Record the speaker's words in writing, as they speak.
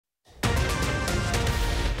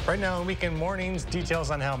Right now in weekend mornings, details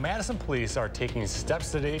on how Madison police are taking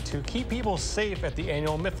steps today to keep people safe at the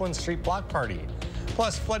annual Mifflin Street Block Party.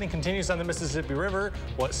 Plus, flooding continues on the Mississippi River,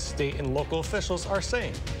 what state and local officials are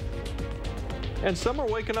saying. And some are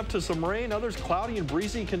waking up to some rain, others cloudy and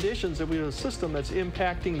breezy conditions, and we have a system that's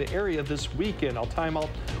impacting the area this weekend. I'll time out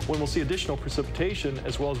when we'll see additional precipitation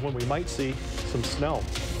as well as when we might see some snow.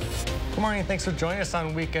 Good morning. Thanks for joining us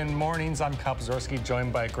on Weekend Mornings. I'm Kyle Pazorski,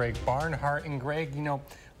 joined by Greg Barnhart. And Greg, you know,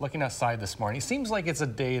 looking outside this morning, it seems like it's a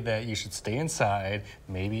day that you should stay inside,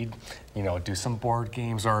 maybe, you know, do some board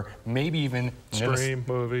games or maybe even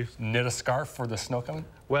knit a scarf for the snow coming.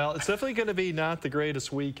 Well, it's definitely going to be not the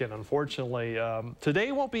greatest weekend, unfortunately.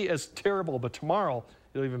 Today won't be as terrible, but tomorrow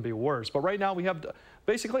it'll even be worse. But right now we have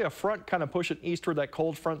basically a front kind of pushing eastward, that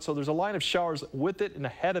cold front, so there's a line of showers with it and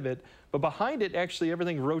ahead of it, but behind it, actually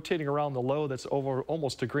everything rotating around the low that's over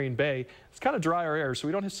almost to Green Bay. It's kind of drier air, so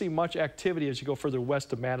we don't see much activity as you go further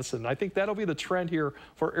west of Madison. I think that'll be the trend here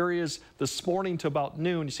for areas this morning to about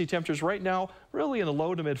noon. You see temperatures right now really in the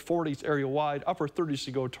low to mid 40s area wide, upper 30s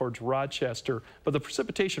to go towards Rochester, but the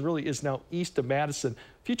precipitation really is now east of Madison.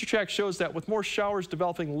 Future track shows that with more showers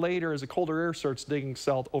developing later as the colder air starts digging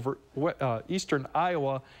south over eastern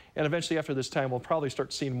Iowa, and eventually after this time we'll probably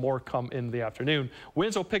start seeing more come in the afternoon.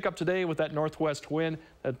 Winds will pick up today with that northwest wind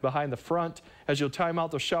that's behind the front. As you'll time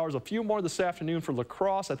out those showers, a few more this afternoon for La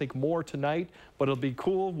Crosse, I think more tonight, but it'll be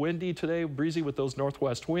cool, windy today, breezy with those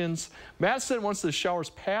northwest winds. Madison, once the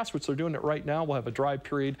showers pass, which they're doing it right now, we'll have a dry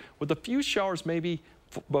period with a few showers maybe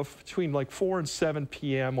between like 4 and 7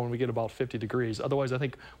 p.m. when we get about 50 degrees. Otherwise, I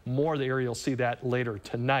think more of the area will see that later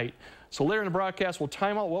tonight. So later in the broadcast, we'll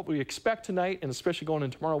time out what we expect tonight, and especially going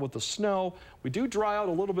into tomorrow with the snow. We do dry out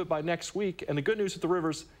a little bit by next week, and the good news with the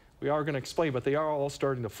rivers, we are going to explain, but they are all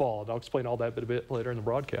starting to fall. And I'll explain all that a bit later in the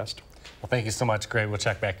broadcast. Well, thank you so much, Greg. We'll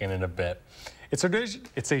check back in a bit.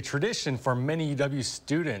 It's a tradition for many UW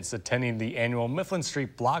students attending the annual Mifflin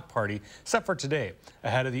Street Block Party set for today.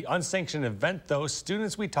 Ahead of the unsanctioned event, though,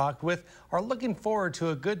 students we talked with are looking forward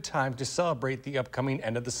to a good time to celebrate the upcoming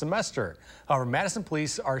end of the semester. However, Madison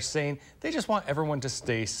police are saying they just want everyone to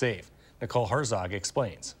stay safe. Nicole Herzog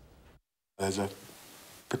explains. There's a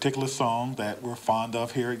particular song that we're fond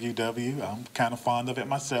of here at UW. I'm kind of fond of it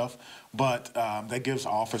myself, but that gives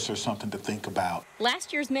officers something to think about.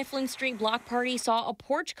 Last year's Mifflin Street Block Party saw a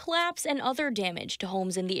porch collapse and other damage to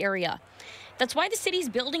homes in the area. That's why the city's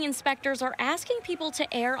building inspectors are asking people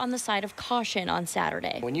to err on the side of caution on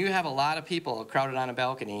Saturday. When you have a lot of people crowded on a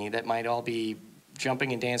balcony that might all be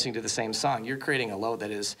jumping and dancing to the same song, you're creating a load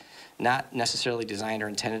that is not necessarily designed or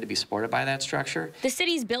intended to be supported by that structure. The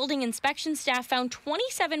city's building inspection staff found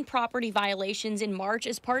 27 property violations in March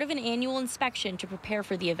as part of an annual inspection to prepare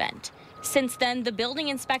for the event. Since then, the building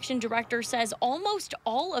inspection director says almost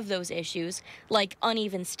all of those issues, like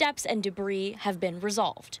uneven steps and debris, have been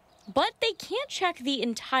resolved. But they can't check the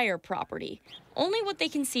entire property, only what they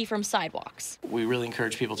can see from sidewalks. We really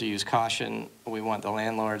encourage people to use caution. We want the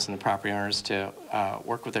landlords and the property owners to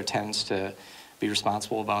work with their tenants to be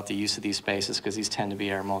responsible about the use of these spaces, because these tend to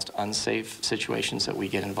be our most unsafe situations that we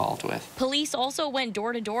get involved with. Police also went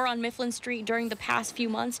door to door on Mifflin Street during the past few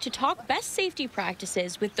months to talk best safety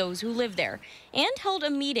practices with those who live there, and held a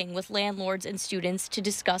meeting with landlords and students to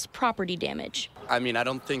discuss property damage. I mean, I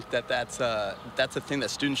don't think that that's a thing that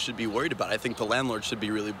students should be worried about. I think the landlords should be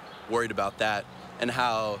really worried about that and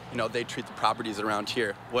how, you know, they treat the properties around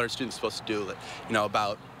here. What are students supposed to do, you know,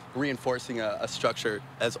 about reinforcing a structure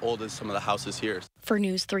as old as some of the houses here. For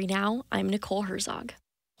News 3 Now, I'm Nicole Herzog.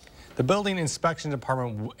 The Building Inspection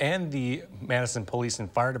Department and the Madison Police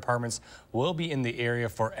and Fire Departments will be in the area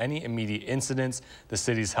for any immediate incidents. The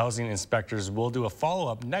city's housing inspectors will do a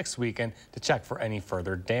follow-up next weekend to check for any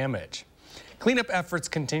further damage. Cleanup efforts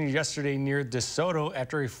continued yesterday near DeSoto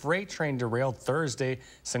after a freight train derailed Thursday,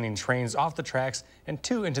 sending trains off the tracks and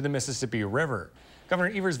 2 into the Mississippi River.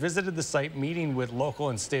 Governor Evers visited the site, meeting with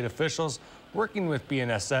local and state officials, working with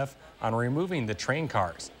BNSF on removing the train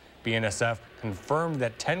cars. BNSF confirmed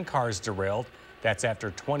that 10 cars derailed. That's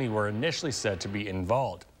after 20 were initially said to be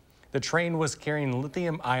involved. The train was carrying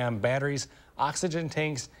lithium-ion batteries, oxygen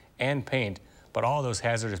tanks, and paint, but all those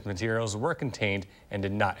hazardous materials were contained and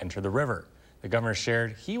did not enter the river. The governor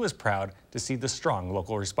shared he was proud to see the strong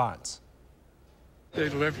local response. They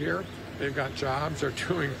live here, they've got jobs, they're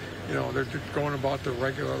doing, you know, they're going about their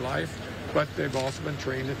regular life, but they've also been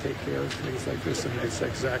trained to take care of things like this, and it's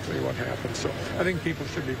exactly what happened. So I think people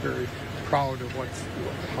should be very proud of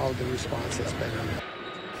how the response has been.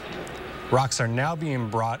 Rocks are now being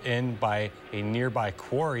brought in by a nearby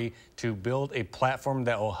quarry to build a platform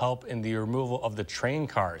that will help in the removal of the train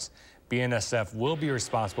cars. BNSF will be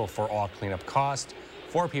responsible for all cleanup costs.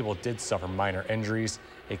 4 people did suffer minor injuries.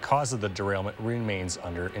 A cause of the derailment remains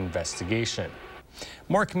under investigation.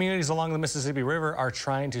 More communities along the Mississippi River are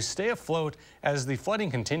trying to stay afloat as the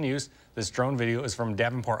flooding continues. This drone video is from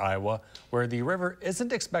Davenport, Iowa, where the river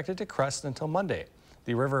isn't expected to crest until Monday.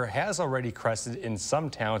 The river has already crested in some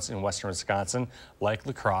towns in western Wisconsin, like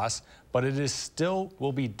La Crosse, but it is still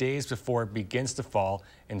will be days before it begins to fall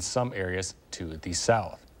in some areas to the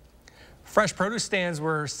south. Fresh produce stands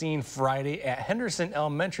were seen Friday at Henderson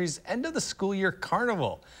Elementary's end of the school year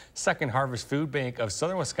carnival. Second Harvest Food Bank of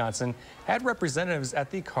Southern Wisconsin had representatives at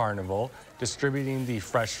the carnival distributing the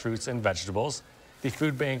fresh fruits and vegetables. The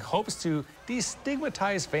food bank hopes to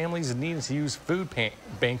destigmatize families needing to use food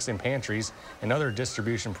banks and pantries and other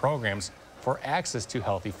distribution programs for access to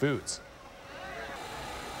healthy foods.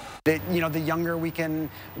 The younger we can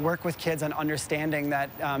work with kids on understanding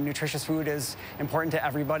that nutritious food is important to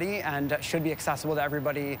everybody and should be accessible to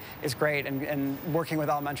everybody is great, and working with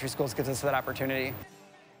elementary schools gives us that opportunity.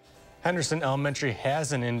 Henderson Elementary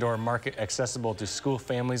has an indoor market accessible to school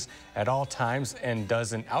families at all times and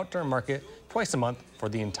does an outdoor market twice a month for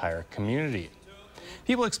the entire community.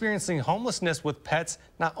 People experiencing homelessness with pets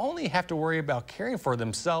not only have to worry about caring for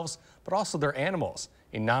themselves, but also their animals.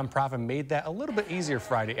 A nonprofit made that a little bit easier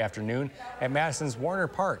Friday afternoon at Madison's Warner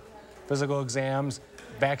Park. Physical exams,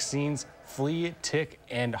 vaccines, flea, tick,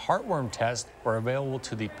 and heartworm tests were available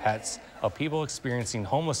to the pets of people experiencing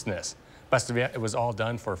homelessness. Best of yet, it was all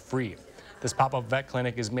done for free. This pop-up vet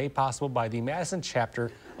clinic is made possible by the Madison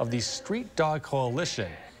chapter of the Street Dog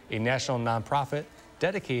Coalition, a national nonprofit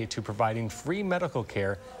dedicated to providing free medical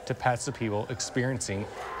care to pets of people experiencing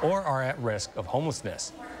or are at risk of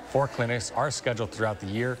homelessness. 4 clinics are scheduled throughout the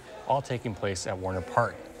year, all taking place at Warner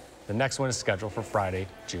Park. The next one is scheduled for Friday,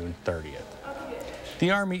 June 30th.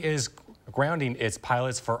 The Army is grounding its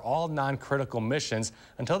pilots for all non-critical missions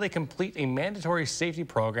until they complete a mandatory safety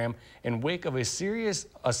program in wake of a series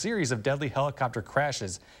of deadly helicopter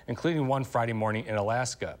crashes, including one Friday morning in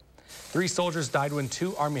Alaska. 3 soldiers died when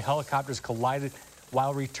 2 Army helicopters collided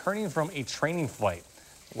while returning from a training flight.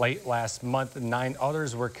 Late last month, 9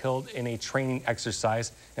 others were killed in a training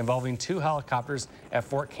exercise involving 2 helicopters at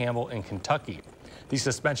Fort Campbell in Kentucky. The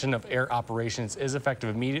suspension of air operations is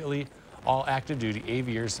effective immediately. All active duty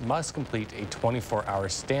aviators must complete a 24-hour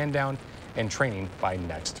stand down and training by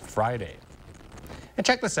next Friday. And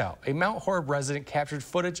check this out. A Mount Horeb resident captured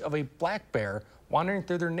footage of a black bear wandering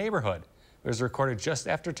through their neighborhood. It was recorded just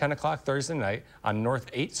after 10 o'clock Thursday night on North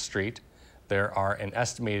 8th Street. There are an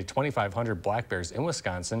estimated 2,500 black bears in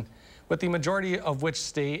Wisconsin, with the majority of which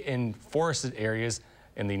stay in forested areas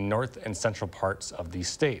in the north and central parts of the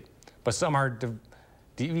state. But some are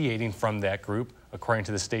deviating from that group, according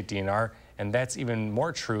to the state DNR, and that's even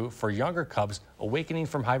more true for younger cubs awakening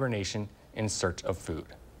from hibernation in search of food.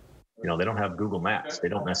 They don't have Google Maps. They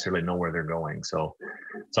don't necessarily know where they're going. So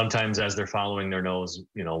sometimes as they're following their nose,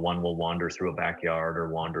 one will wander through a backyard or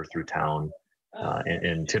wander through town.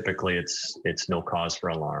 And typically it's no cause for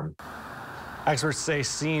alarm. Experts say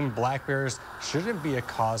seeing black bears shouldn't be a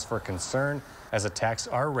cause for concern, as attacks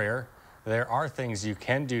are rare. There are things you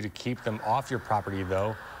can do to keep them off your property,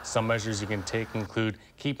 though. Some measures you can take include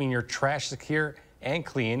keeping your trash secure and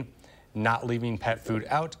clean, not leaving pet food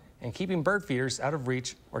out, and keeping bird feeders out of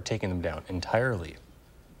reach or taking them down entirely.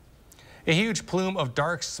 A huge plume of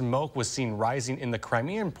dark smoke was seen rising in the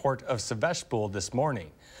Crimean port of Sevastopol this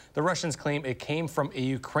morning. The Russians claim it came from a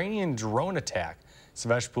Ukrainian drone attack.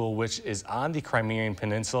 Sevastopol, which is on the Crimean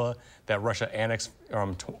Peninsula that Russia annexed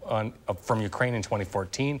from Ukraine in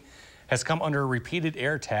 2014, has come under repeated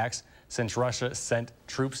air attacks since Russia sent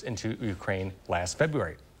troops into Ukraine last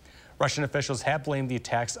February. Russian officials have blamed the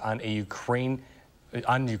attacks on Ukraine.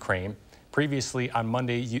 Previously, on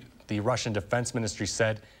Monday, the Russian Defense Ministry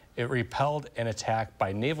said it repelled an attack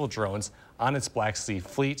by naval drones on its Black Sea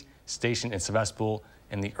fleet stationed in Sevastopol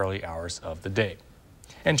in the early hours of the day.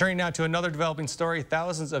 And turning now to another developing story,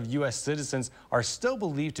 thousands of U.S. citizens are still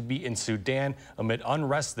believed to be in Sudan amid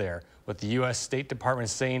unrest there, with the U.S. State Department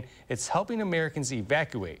saying it's helping Americans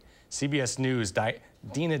evacuate. CBS News'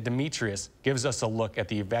 Dina Demetrius gives us a look at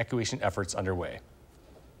the evacuation efforts underway.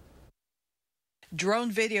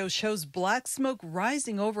 Drone video shows black smoke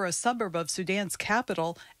rising over a suburb of Sudan's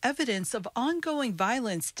capital, evidence of ongoing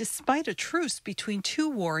violence despite a truce between 2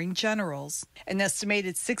 warring generals. An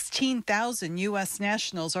estimated 16,000 U.S.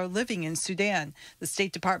 nationals are living in Sudan. The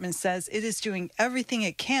State Department says it is doing everything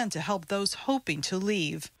it can to help those hoping to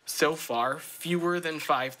leave. So far, fewer than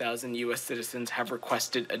 5,000 U.S. citizens have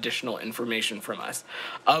requested additional information from us.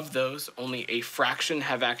 Of those, only a fraction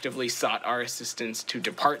have actively sought our assistance to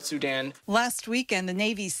depart Sudan. Last week, weekend, the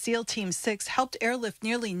Navy's SEAL Team 6 helped airlift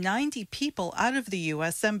nearly 90 people out of the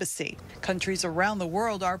U.S. Embassy. Countries around the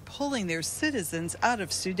world are pulling their citizens out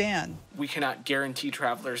of Sudan. We cannot guarantee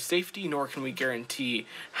travelers' safety, nor can we guarantee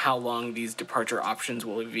how long these departure options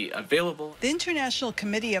will be available. The International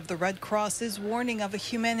Committee of the Red Cross is warning of a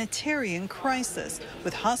humanitarian crisis,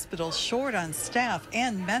 with hospitals short on staff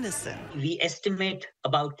and medicine. We estimate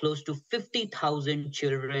about close to 50,000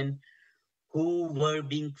 children who were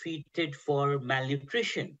being treated for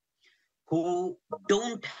malnutrition, who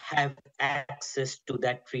don't have access to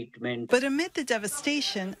that treatment. But amid the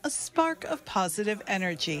devastation, a spark of positive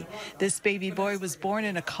energy. This baby boy was born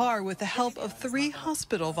in a car with the help of 3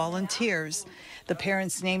 hospital volunteers. The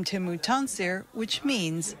parents named him Mutansir, which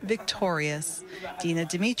means victorious. Dina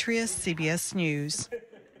Demetrius, CBS News.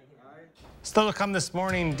 Still to come this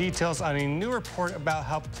morning, details on a new report about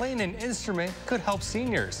how playing an instrument could help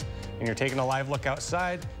seniors. And you're taking a live look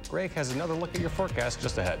outside. Greg has another look at your forecast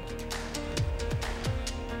just ahead.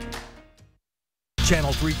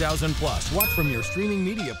 Channel 3000 Plus. Watch from your streaming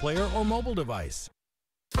media player or mobile device.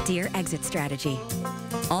 Dear Exit Strategy,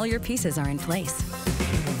 all your pieces are in place.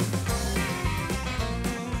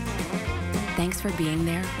 Thanks for being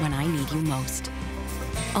there when I need you most.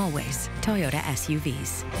 Always Toyota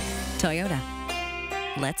SUVs. Toyota.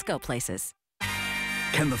 Let's go places.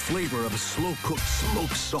 Can the flavor of a slow-cooked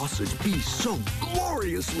smoked sausage be so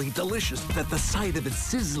gloriously delicious that the sight of it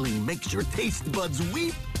sizzling makes your taste buds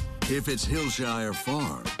weep? If it's Hillshire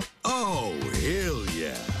Farm, oh, hell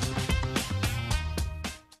yeah.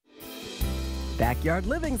 Backyard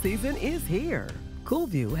living season is here.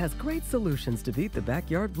 Coolview has great solutions to beat the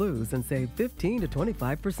backyard blues and save 15 to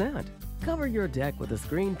 25%. Cover your deck with a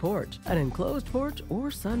screen porch, an enclosed porch, or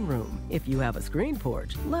sunroom. If you have a screen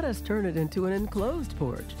porch, let us turn it into an enclosed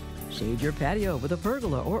porch. Shade your patio with a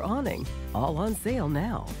pergola or awning. All on sale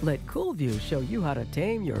now. Let Coolview show you how to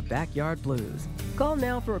tame your backyard blues. Call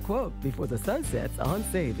now for a quote before the sun sets on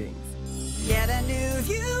savings. Get a new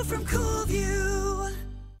view from Coolview.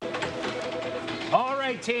 All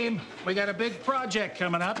right, team. We got a big project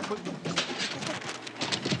coming up.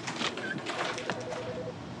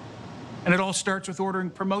 And it all starts with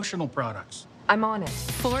ordering promotional products. I'm on it.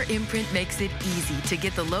 4imprint makes it easy to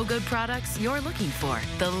get the logoed products you're looking for.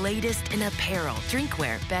 The latest in apparel,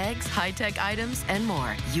 drinkware, bags, high-tech items, and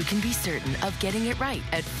more. You can be certain of getting it right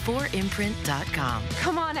at 4imprint.com.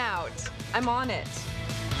 Come on out. I'm on it.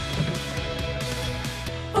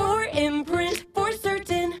 4imprint, for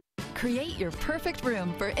certain. Create your perfect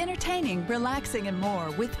room for entertaining, relaxing, and more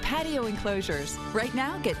with patio enclosures. Right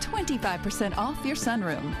now, get 25% off your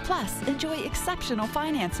sunroom. Plus, enjoy exceptional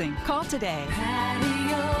financing. Call today.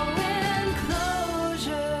 Patio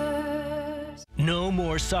enclosures. No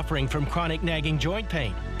more suffering from chronic nagging joint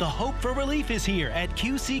pain. The hope for relief is here at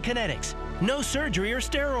QC Kinetics. No surgery or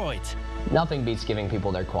steroids. Nothing beats giving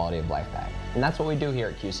people their quality of life back. And that's what we do here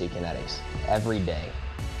at QC Kinetics every day.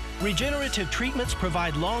 Regenerative treatments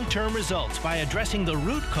provide long-term results by addressing the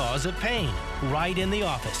root cause of pain right in the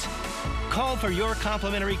office. Call for your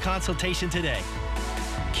complimentary consultation today.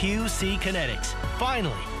 QC Kinetics.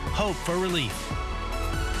 Finally, hope for relief.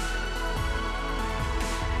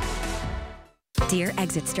 Dear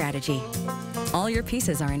Exit Strategy, all your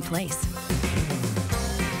pieces are in place.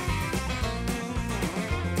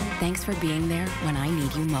 Thanks for being there when I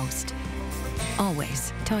need you most.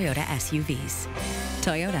 Always Toyota SUVs.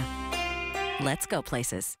 Toyota. Let's go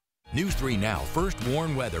places. News 3 Now First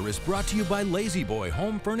Warn Weather is brought to you by Lazy Boy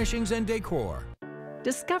Home Furnishings and Decor.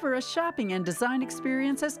 Discover a shopping and design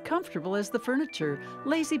experience as comfortable as the furniture.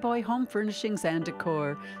 Lazy Boy Home Furnishings and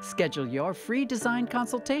Decor. Schedule your free design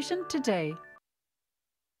consultation today.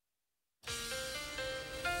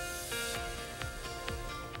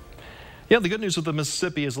 Yeah, the good news with the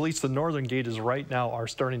Mississippi is at least the northern gauges right now are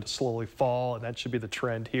starting to slowly fall, and that should be the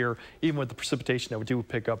trend here. Even with the precipitation that we do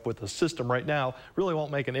pick up with the system right now, really won't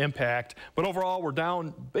make an impact. But overall, we're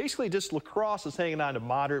down. Basically, just La Crosse is hanging on to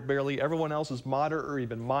moderate barely. Everyone else is moderate or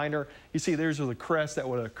even minor. You see, there's the crest that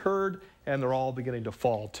would have occurred, and they're all beginning to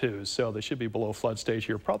fall too. So they should be below flood stage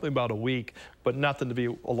here, probably about a week, but nothing to be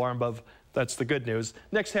alarmed of. That's the good news.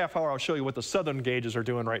 Next half hour, I'll show you what the southern gauges are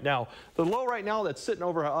doing right now. The low right now that's sitting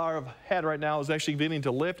over our head right now is actually beginning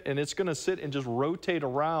to lift, and it's going to sit and just rotate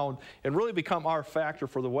around and really become our factor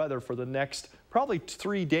for the weather for the next probably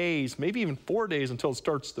 3 days, maybe even 4 days until it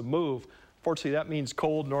starts to move. Fortunately, that means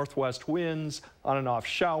cold northwest winds, on and off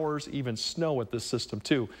showers, even snow with this system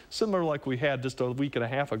too. Similar like we had just a week and a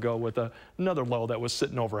half ago with another low that was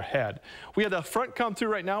sitting overhead. We had the front come through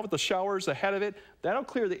right now with the showers ahead of it. That'll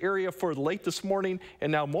clear the area for late this morning,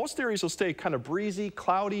 and now most areas will stay kind of breezy,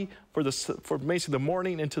 cloudy for basically the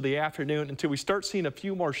morning into the afternoon until we start seeing a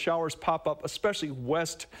few more showers pop up, especially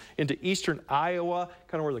west into eastern Iowa,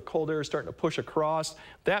 kind of where the cold air is starting to push across.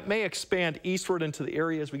 That may expand eastward into the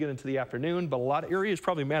area as we get into the afternoon, but a lot of areas,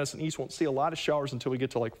 probably Madison East, won't see a lot of showers until we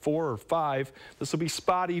get to like 4 or 5. This will be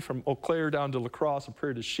spotty from Eau Claire down to La Crosse and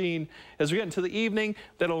Prairie du Chien. As we get into the evening,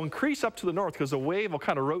 that'll increase up to the north because the wave will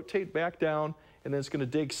kind of rotate back down, and then it's going to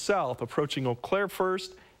dig south, approaching Eau Claire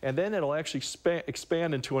first, and then it'll actually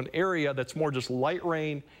expand into an area that's more just light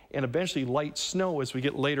rain and eventually light snow as we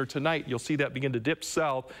get later tonight. You'll see that begin to dip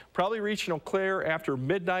south, probably reaching Eau Claire after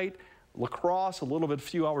midnight. La Crosse a little bit, a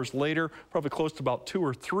few hours later, probably close to about 2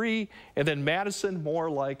 or 3, and then Madison more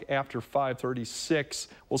like after 5:36.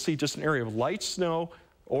 We'll see just an area of light snow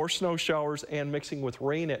or snow showers and mixing with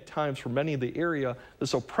rain at times for many of the area.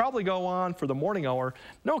 This will probably go on for the morning hour.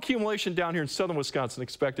 No accumulation down here in southern Wisconsin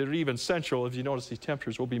expected, or even central. If you notice, these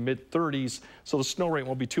temperatures will be mid-30s, so the snow rate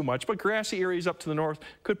won't be too much. But grassy areas up to the north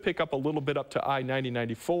could pick up a little bit up to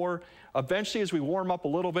I-90-94. Eventually, as we warm up a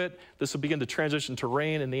little bit, this will begin to transition to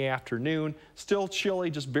rain in the afternoon. Still chilly,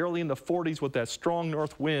 just barely in the 40s with that strong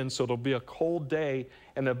north wind, so it'll be a cold day.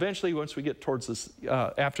 And eventually, once we get towards this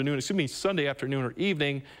afternoon, Sunday afternoon or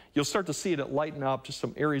evening, you'll start to see it lighten up, just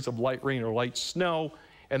some areas of light rain or light snow,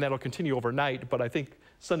 and that'll continue overnight. But I think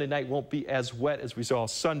Sunday night won't be as wet as we saw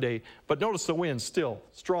Sunday. But notice the winds still,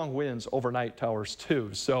 strong winds overnight towers too.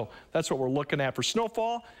 So that's what we're looking at for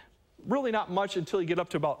snowfall. Really not much until you get up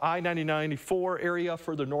to about I-90-94 area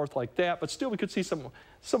further north like that, but still we could see some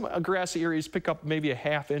grassy areas pick up maybe a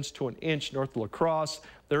 ½ inch to an inch north of La Crosse.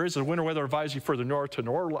 There is a winter weather advisory further north to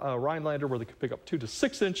Rhinelander where they could pick up 2 to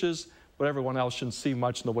 6 inches, but everyone else shouldn't see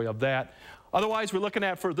much in the way of that. Otherwise, we're looking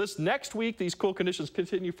at for this next week, these cool conditions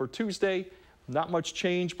continue for Tuesday. Not much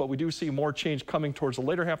change, but we do see more change coming towards the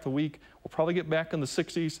later half of the week. We'll probably get back in the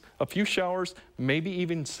 60s, a few showers, maybe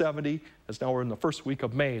even 70, as now we're in the first week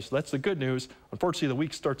of May. So that's the good news. Unfortunately, the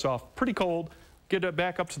week starts off pretty cold. Get it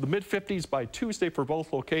back up to the mid-50s by Tuesday for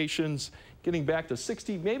both locations, getting back to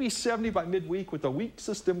 60, maybe 70 by midweek with the weak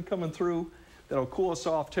system coming through. That'll cool us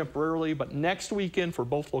off temporarily, but next weekend for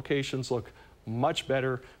both locations look much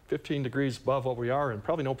better, 15 degrees above what we are, and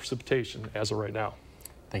probably no precipitation as of right now.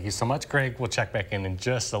 Thank you so much, Greg. We'll check back in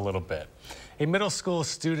just a little bit. A middle school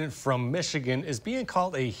student from Michigan is being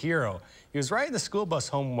called a hero. He was riding the school bus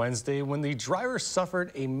home Wednesday when the driver suffered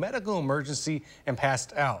a medical emergency and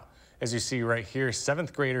passed out. As you see right here,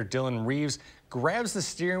 7th grader Dylan Reeves grabs the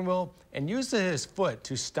steering wheel and uses his foot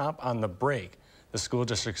to stomp on the brake. The school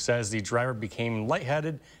district says the driver became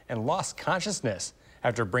lightheaded and lost consciousness.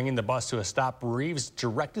 After bringing the bus to a stop, Reeves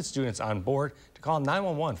directed students on board to call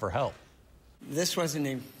 911 for help. This was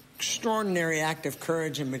an extraordinary act of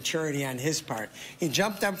courage and maturity on his part. He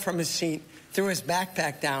jumped up from his seat, threw his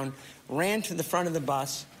backpack down, ran to the front of the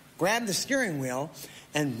bus, grabbed the steering wheel,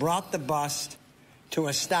 and brought the bus to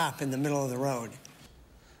a stop in the middle of the road.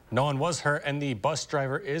 No one was hurt, and the bus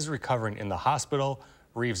driver is recovering in the hospital.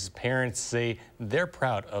 Reeves' parents say they're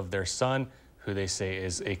proud of their son, who they say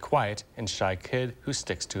is a quiet and shy kid who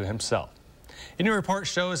sticks to himself. A new report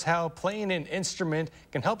shows how playing an instrument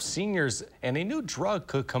can help seniors, and a new drug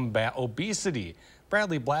could combat obesity.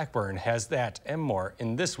 Bradley Blackburn has that and more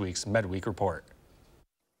in this week's MedWeek report.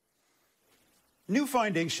 New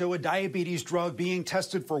findings show a diabetes drug being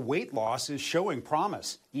tested for weight loss is showing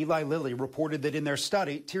promise. Eli Lilly reported that in their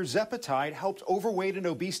study, tirzepatide helped overweight and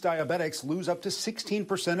obese diabetics lose up to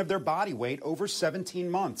 16% of their body weight over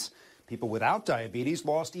 17 months. People without diabetes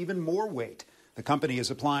lost even more weight. The company is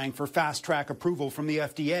applying for fast-track approval from the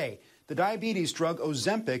FDA. The diabetes drug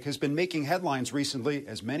Ozempic has been making headlines recently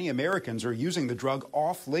as many Americans are using the drug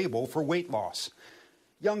off-label for weight loss.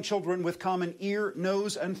 Young children with common ear,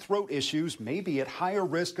 nose, and throat issues may be at higher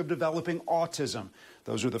risk of developing autism.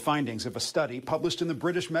 Those are the findings of a study published in the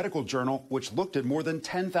British Medical Journal, which looked at more than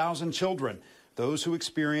 10,000 children. Those who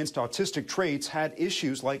experienced autistic traits had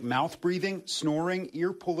issues like mouth breathing, snoring,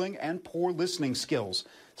 ear pulling, and poor listening skills.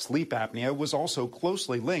 Sleep apnea was also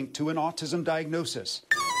closely linked to an autism diagnosis.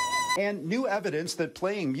 And new evidence that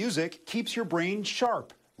playing music keeps your brain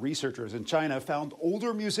sharp. Researchers in China found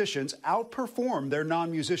older musicians outperform their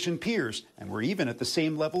non-musician peers and were even at the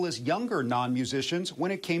same level as younger non-musicians when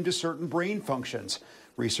it came to certain brain functions.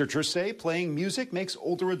 Researchers say playing music makes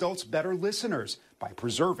older adults better listeners by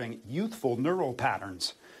preserving youthful neural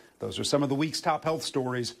patterns. Those are some of the week's top health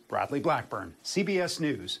stories. Bradley Blackburn, CBS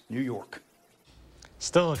News, New York.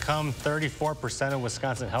 Still to come, 34% of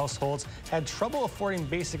Wisconsin households had trouble affording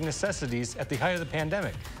basic necessities at the height of the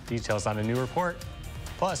pandemic. Details on a new report.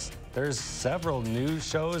 Plus, there's several new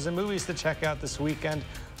shows and movies to check out this weekend.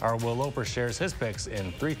 Our Will Loper shares his picks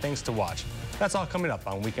in 3 things to watch. That's all coming up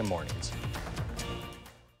on Weekend Mornings.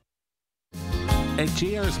 At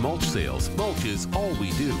JR's Mulch Sales, mulch is all we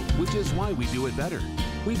do, which is why we do it better.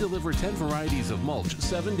 We deliver 10 varieties of mulch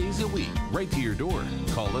 7 days a week, right to your door.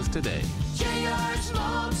 Call us today. JR's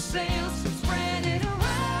Mulch Sales, spread it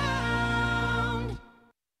around.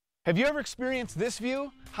 Have you ever experienced this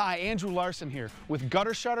view? Hi, Andrew Larson here. With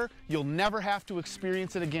Gutter Shutter, you'll never have to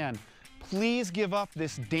experience it again. Please give up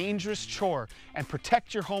this dangerous chore and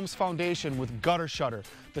protect your home's foundation with Gutter Shutter,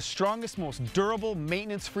 the strongest, most durable,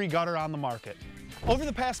 maintenance-free gutter on the market. Over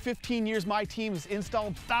the past 15 years, my team has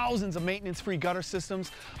installed thousands of maintenance-free gutter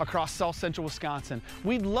systems across South Central Wisconsin.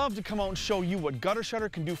 We'd love to come out and show you what Gutter Shutter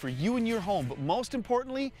can do for you and your home, but most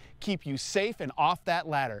importantly, keep you safe and off that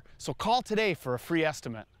ladder. So call today for a free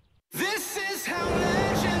estimate. This is how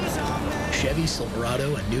legends are made. Chevy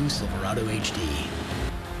Silverado and new Silverado HD.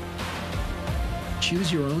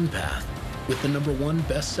 Choose your own path with the #1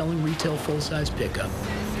 best-selling retail full-size pickup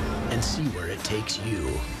and see where it takes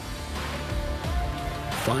you.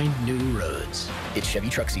 Find new roads. It's Chevy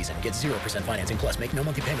truck season. Get 0% financing plus make no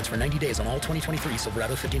monthly payments for 90 days on all 2023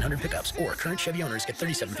 Silverado 1500 pickups. Or current Chevy owners get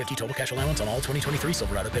 $3,750 total cash allowance on all 2023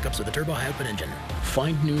 Silverado pickups with a turbo high-output engine.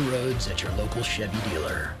 Find new roads at your local Chevy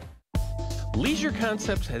dealer. Leisure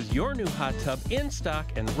Concepts has your new hot tub in stock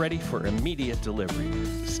and ready for immediate delivery.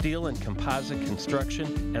 Steel and composite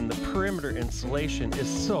construction and the perimeter insulation is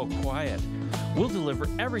so quiet. We'll deliver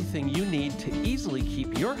everything you need to easily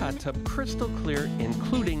keep your hot tub crystal clear,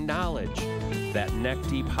 including knowledge. That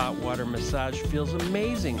neck-deep hot water massage feels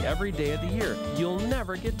amazing every day of the year. You'll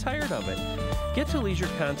never get tired of it. Get to Leisure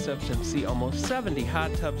Concepts and see almost 70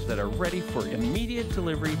 hot tubs that are ready for immediate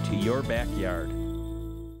delivery to your backyard.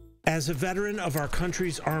 As a veteran of our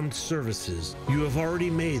country's armed services, you have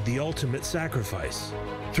already made the ultimate sacrifice.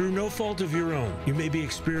 Through no fault of your own, you may be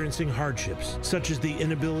experiencing hardships, such as the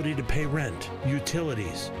inability to pay rent,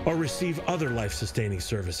 utilities, or receive other life-sustaining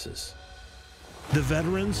services. The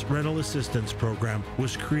Veterans Rental Assistance Program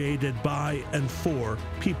was created by and for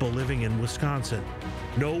people living in Wisconsin.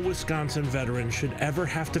 No Wisconsin veteran should ever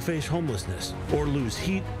have to face homelessness or lose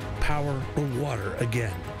heat, power, or water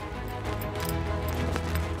again.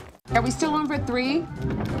 Are we still on for 3?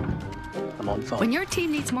 I'm on phone. When your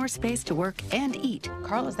team needs more space to work and eat.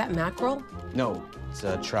 Carl, is that mackerel? No, it's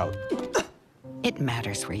a trout. It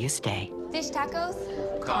matters where you stay. Fish tacos?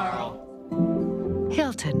 Carl.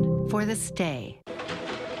 Hilton for the stay.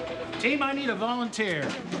 Team, I need a volunteer.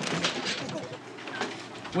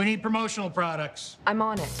 We need promotional products. I'm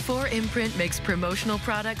on it. 4imprint makes promotional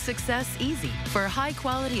product success easy. For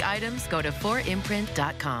high-quality items, go to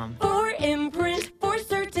 4imprint.com. 4imprint, for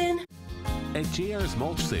certain. At JR's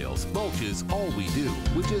Mulch Sales, mulch is all we do,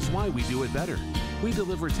 which is why we do it better. We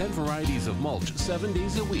deliver 10 varieties of mulch 7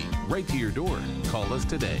 days a week, right to your door. Call us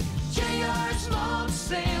today. JR's Mulch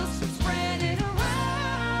Sales, spread it around.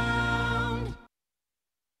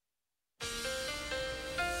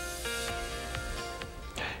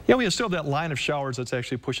 Yeah, we still have that line of showers that's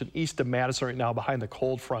actually pushing east of Madison right now behind the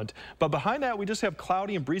cold front. But behind that, we just have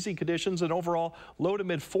cloudy and breezy conditions and overall low to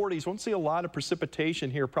mid 40s. Won't see a lot of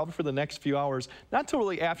precipitation here probably for the next few hours. Not till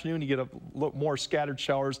early afternoon you get a little more scattered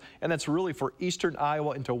showers, and that's really for eastern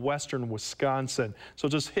Iowa into western Wisconsin. So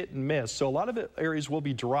just hit and miss. So a lot of areas will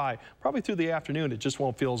be dry. Probably through the afternoon, it just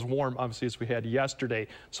won't feel as warm, obviously, as we had yesterday.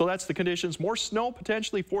 So that's the conditions. More snow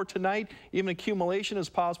potentially for tonight. Even accumulation is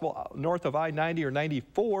possible north of I-90 or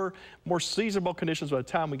 94. More seasonable conditions by the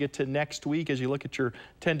time we get to next week. As you look at your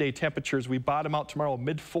 10-day temperatures, we bottom out tomorrow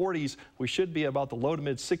mid-40s. We should be about the low to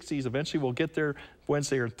mid-60s. Eventually we'll get there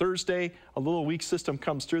Wednesday or Thursday. A little weak system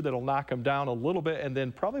comes through that'll knock them down a little bit, and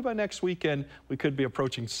then probably by next weekend we could be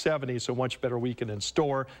approaching 70, so much better weekend in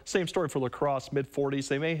store. Same story for La Crosse, mid-40s.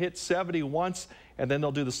 They may hit 70 once, and then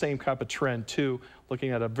they'll do the same type of trend too. Looking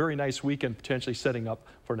at a very nice weekend potentially setting up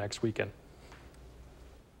for next weekend.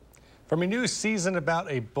 From a new season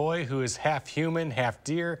about a boy who is half human, half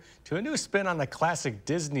deer, to a new spin on the classic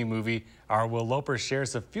Disney movie, our Will Loper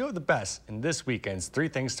shares a few of the best in this weekend's 3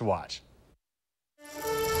 Things to Watch.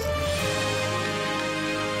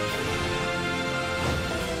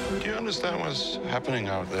 Do you understand what's happening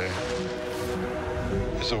out there?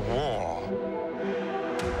 It's a war.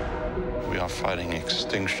 We are fighting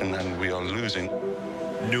extinction and we are losing.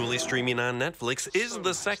 Newly streaming on Netflix is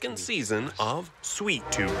the 2nd season of Sweet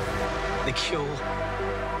Tooth. The cure,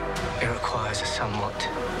 it requires a somewhat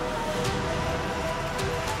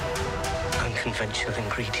unconventional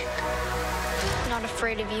ingredient. Not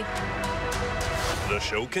afraid of you. The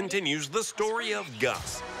show continues the story of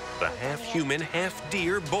Gus, the half-human,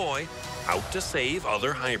 half-deer boy out to save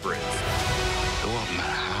other hybrids. It won't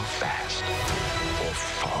matter how fast or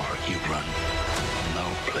far you run, no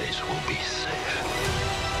place will be safe.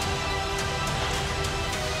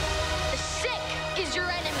 The sick is your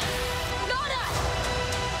enemy, not us!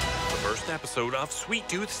 The first episode of Sweet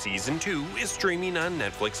Tooth Season 2 is streaming on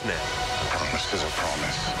Netflix now. A promise is a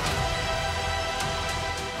promise.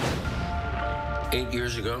 8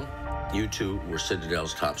 years ago, you two were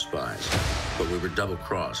Citadel's top spies, but we were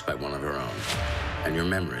double-crossed by one of our own, and your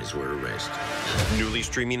memories were erased. Newly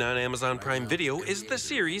streaming on Amazon Prime Video is the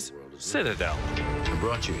series Citadel. I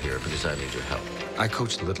brought you here because I need your help. I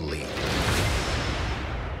coached Little League.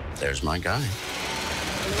 There's my guy.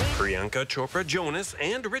 Priyanka Chopra Jonas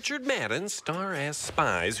and Richard Madden star as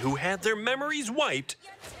spies who had their memories wiped,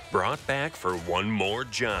 brought back for one more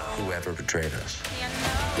job. Whoever betrayed us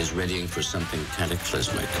is readying for something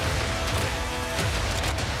cataclysmic.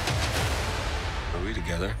 Are we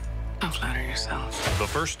together? Don't flatter yourself. The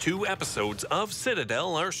first 2 episodes of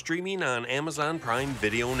Citadel are streaming on Amazon Prime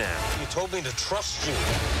Video now. You told me to trust you.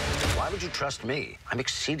 Why would you trust me? I'm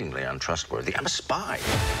exceedingly untrustworthy. I'm a spy.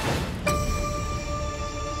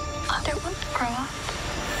 I don't want to grow up.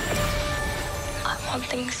 I want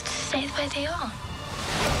things to stay the way they are.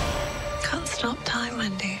 Can't stop time,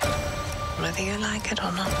 Wendy. Whether you like it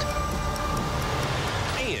or not.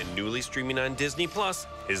 And newly streaming on Disney Plus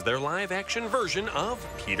is their live-action version of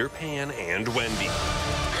Peter Pan and Wendy.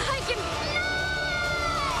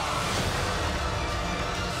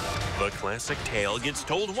 The classic tale gets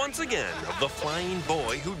told once again of the flying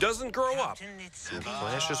boy who doesn't grow up, who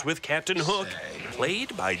clashes with Captain Hook,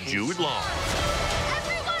 played by Jude Law.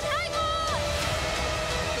 Everyone hang on!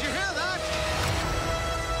 Did you hear that?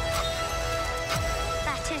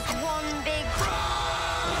 That is one big...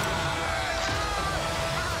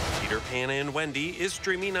 Peter Pan and Wendy is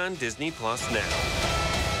streaming on Disney Plus now.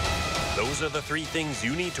 Those are the 3 things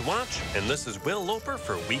you need to watch, and this is Will Loper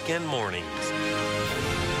for Weekend Mornings.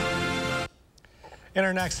 In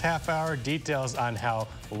our next half hour, details on how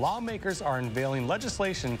lawmakers are unveiling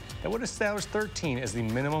legislation that would establish 13 as the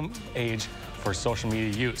minimum age for social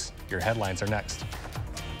media use. Your headlines are next.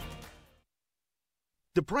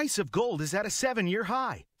 The price of gold is at a 7-year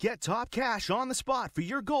high. Get top cash on the spot for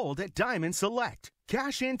your gold at Diamond Select.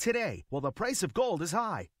 Cash in today while the price of gold is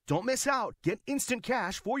high. Don't miss out. Get instant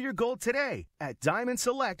cash for your gold today at Diamond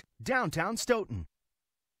Select, downtown Stoughton.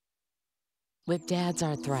 With Dad's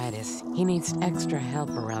arthritis, he needs extra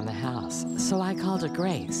help around the house, so I called a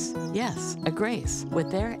Grace. Yes, a Grace.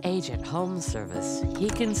 With their age-at home service, he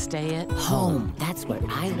can stay at home. That's where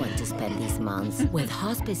I want to spend these months. With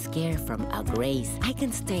hospice care from a Grace, I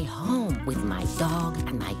can stay home with my dog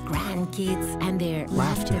and my grandkids and their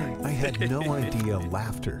laughter. I had no idea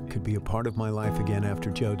laughter could be a part of my life again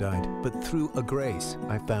after Joe died. But through a Grace,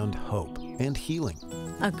 I found hope and healing.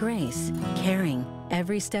 A Grace, caring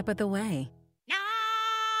every step of the way.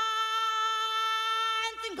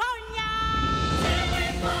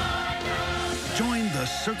 Join the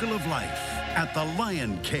Circle of Life at the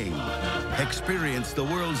Lion King. Experience the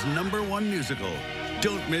world's #1 musical.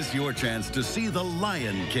 Don't miss your chance to see The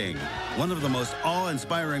Lion King, one of the most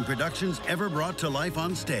awe-inspiring productions ever brought to life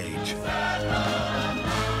on stage.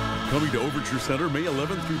 Coming to Overture Center May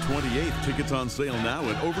 11th through 28th. Tickets on sale now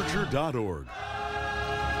at overture.org.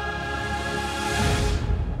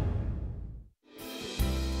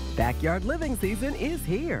 Backyard living season is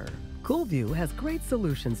here. Coolview has great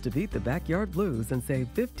solutions to beat the backyard blues and save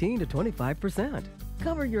 15 to 25%.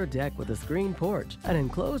 Cover your deck with a screen porch, an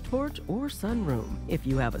enclosed porch, or sunroom. If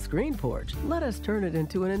you have a screen porch, let us turn it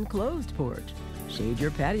into an enclosed porch. Shade your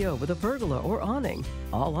patio with a pergola or awning.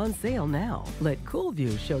 All on sale now. Let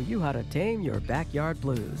Coolview show you how to tame your backyard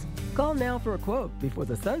blues. Call now for a quote before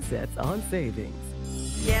the sun sets on savings.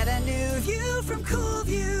 Get a new view from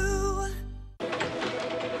Coolview.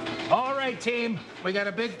 All right, team. We got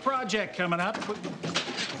a big project coming up.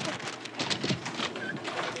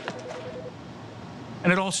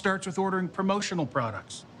 And it all starts with ordering promotional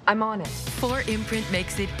products. I'm on it. 4imprint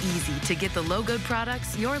makes it easy to get the logoed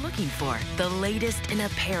products you're looking for. The latest in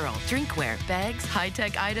apparel, drinkware, bags,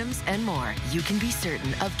 high-tech items, and more. You can be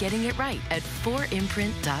certain of getting it right at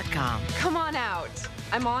 4imprint.com. Come on out.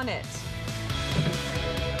 I'm on it.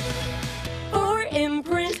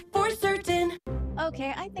 4imprint for certain.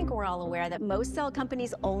 Okay, I think we're all aware that most cell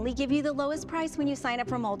companies only give you the lowest price when you sign up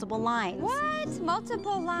for multiple lines. What?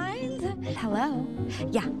 Multiple lines? Hello?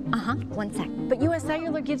 Yeah, one sec. But US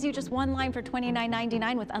Cellular gives you just one line for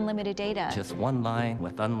 $29.99 with unlimited data. Just one line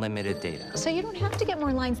with unlimited data. So you don't have to get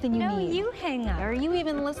more lines than you need. No, you hang up. Are you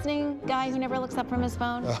even listening, guy who never looks up from his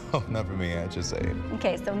phone? Oh, not for me, I just say it.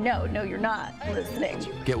 Okay, so no, you're not listening.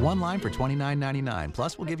 Get one line for $29.99,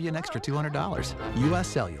 plus we'll give you an extra $200. US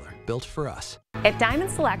Cellular, built for us. At Diamond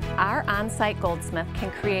Select, our on-site goldsmith can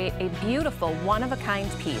create a beautiful one-of-a-kind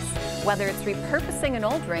piece. Whether it's repurposing an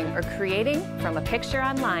old ring or creating from a picture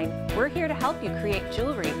online, we're here to help you create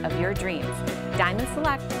jewelry of your dreams. Diamond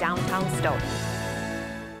Select, downtown Stoughton.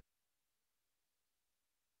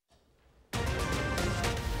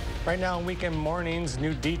 Right now on weekend mornings,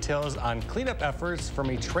 new details on cleanup efforts from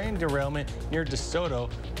a train derailment near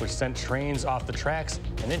DeSoto, which sent trains off the tracks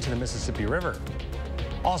and into the Mississippi River.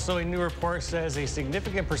 Also, a new report says a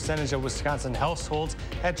significant percentage of Wisconsin households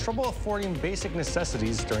had trouble affording basic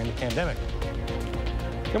necessities during the pandemic.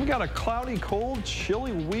 And we got a cloudy, cold,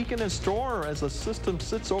 chilly weekend in store as the system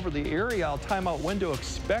sits over the area. I'll time out when to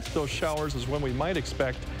expect those showers is when we might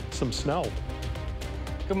expect some snow.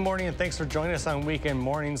 Good morning and thanks for joining us on Weekend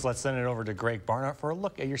Mornings. Let's send it over to Greg Barnett for a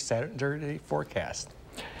look at your Saturday forecast.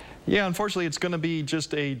 Yeah, unfortunately, it's going to be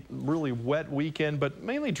just a really wet weekend, but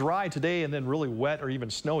mainly dry today and then really wet or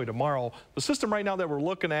even snowy tomorrow. The system right now that we're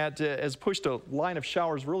looking at has pushed a line of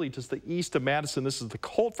showers really just the east of Madison. This is the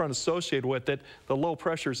cold front associated with it. The low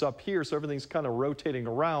pressure's up here, so everything's kind of rotating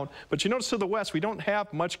around. But you notice to the west, we don't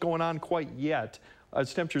have much going on quite yet.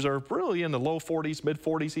 As temperatures are really in the low 40s, mid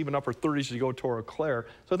 40s, even upper 30s as you go toward Eau Claire.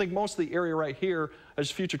 So I think most of the area right here, as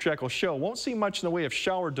future track will show, won't see much in the way of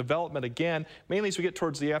shower development again, mainly as we get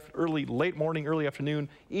towards the late morning, early afternoon,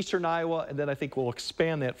 eastern Iowa, and then I think we'll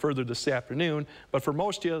expand that further this afternoon. But for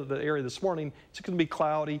most of the area this morning, it's going to be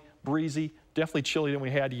cloudy, breezy, definitely chillier than we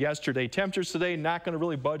had yesterday. Temperatures today not going to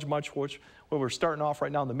really budge much, which we're starting off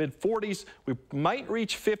right now in the mid 40s. We might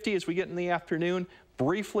reach 50 as we get in the afternoon.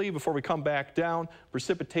 Briefly before we come back down.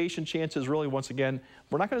 Precipitation chances really, once again,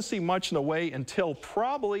 we're not going to see much in the way until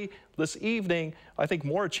probably this evening. I think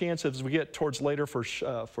more chance as we get towards later for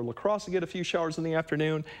La Crosse to get a few showers in the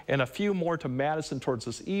afternoon and a few more to Madison towards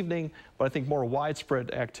this evening. But I think more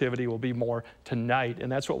widespread activity will be more tonight.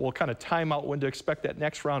 And that's what we'll kind of time out when to expect that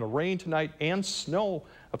next round of rain tonight, and snow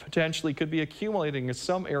potentially could be accumulating in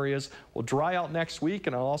some areas. Will dry out next week,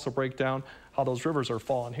 and I'll also break down how those rivers are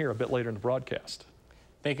falling here a bit later in the broadcast.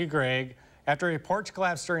 Thank you, Greg. After a porch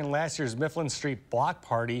collapse during last year's Mifflin Street block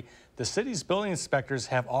party, the city's building inspectors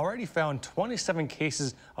have already found 27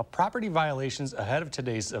 cases of property violations ahead of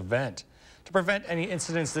today's event. To prevent any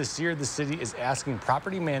incidents this year, the city is asking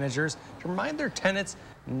property managers to remind their tenants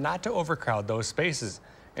not to overcrowd those spaces.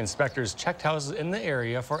 Inspectors checked houses in the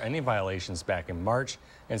area for any violations back in March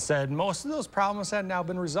and said most of those problems had now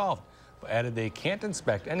been resolved, but added they can't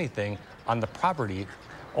inspect anything on the property,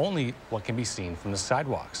 only what can be seen from the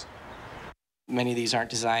sidewalks. Many of these aren't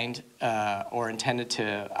designed or intended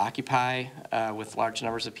to occupy with large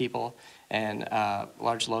numbers of people and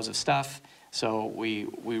large loads of stuff. So we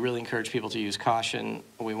really encourage people to use caution.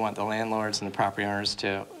 We want the landlords and the property owners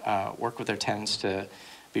to work with their tenants to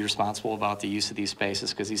be responsible about the use of these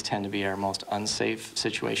spaces, because these tend to be our most unsafe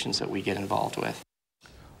situations that we get involved with.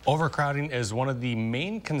 Overcrowding is one of the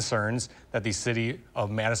main concerns that the City of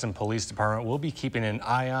Madison Police Department will be keeping an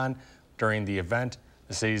eye on during the event.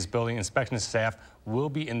 The city's building inspection staff will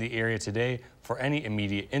be in the area today for any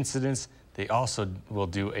immediate incidents. They also will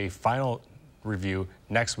do a final review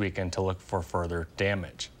next weekend to look for further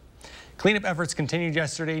damage. Cleanup efforts continued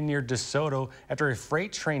yesterday near DeSoto after a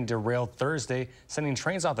freight train derailed Thursday, sending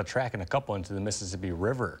trains off the track and a couple into the Mississippi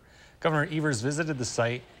River. Governor Evers visited the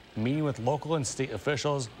site, meeting with local and state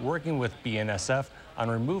officials, working with BNSF on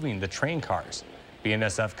removing the train cars.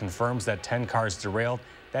 BNSF confirms that 10 cars derailed.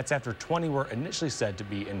 That's after 20 were initially said to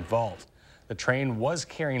be involved. The train was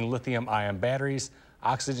carrying lithium-ion batteries,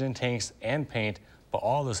 oxygen tanks, and paint, but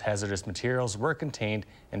all those hazardous materials were contained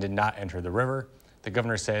and did not enter the river. The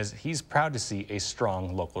governor says he's proud to see a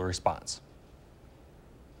strong local response.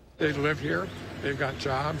 They live here, they've got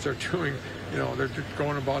jobs, they're doing, they're just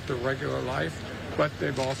going about their regular life. But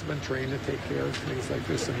they've also been trained to take care of things like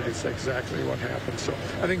this, and it's exactly what happened. So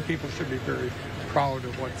I think people should be very proud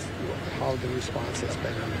of how the response has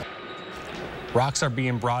been. Rocks are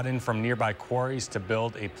being brought in from nearby quarries to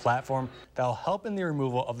build a platform that will help in the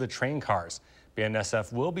removal of the train cars.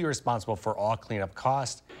 BNSF will be responsible for all cleanup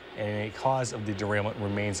costs, and a cause of the derailment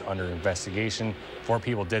remains under investigation. 4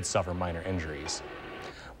 people did suffer minor injuries.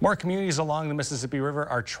 More communities along the Mississippi River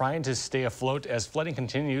are trying to stay afloat as flooding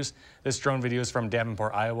continues. This drone video is from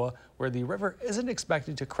Davenport, Iowa, where the river isn't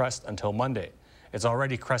expected to crest until Monday. It's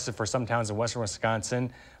already crested for some towns in western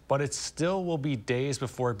Wisconsin, but it still will be days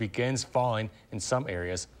before it begins falling in some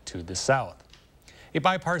areas to the south. A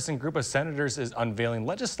bipartisan group of senators is unveiling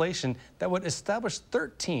legislation that would establish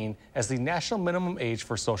 13 as the national minimum age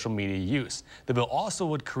for social media use. The bill also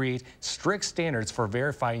would create strict standards for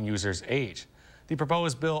verifying users' age. The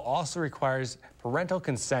proposed bill also requires parental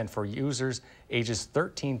consent for users ages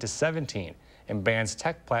 13 to 17 and bans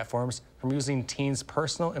tech platforms from using teens'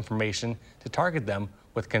 personal information to target them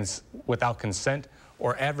without consent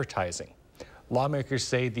or advertising. Lawmakers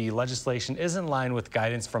say the legislation is in line with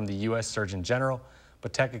guidance from the U.S. Surgeon General,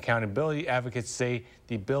 but tech accountability advocates say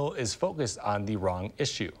the bill is focused on the wrong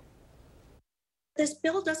issue. This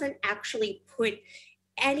bill doesn't actually put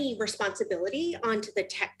any responsibility onto the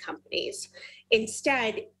tech companies.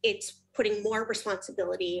 Instead, it's putting more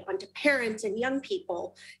responsibility onto parents and young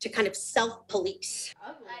people to kind of self-police.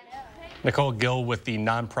 Nicole Gill with the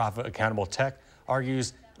nonprofit Accountable Tech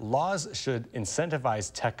argues laws should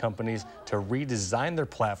incentivize tech companies to redesign their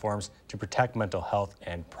platforms to protect mental health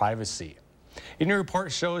and privacy. A new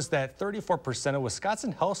report shows that 34% of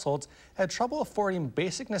Wisconsin households had trouble affording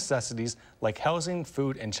basic necessities like housing,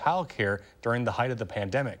 food, and childcare during the height of the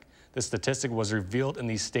pandemic. This statistic was revealed in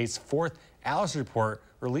the state's fourth ALICE report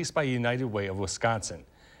released by United Way of Wisconsin.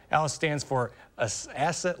 ALICE stands for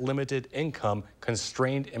Asset Limited Income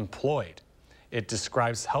Constrained Employed. It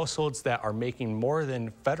describes households that are making more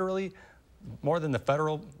than the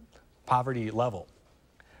federal poverty level,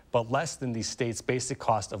 but less than the state's basic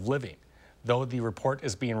cost of living. Though the report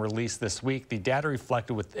is being released this week, the data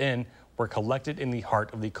reflected within were collected in the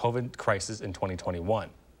heart of the COVID crisis in 2021.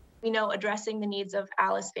 We know addressing the needs of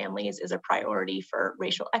ALICE families is a priority for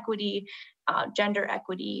racial equity, gender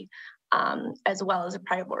equity, as well as a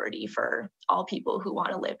priority for all people who want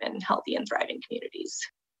to live in healthy and thriving communities.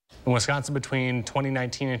 In Wisconsin, between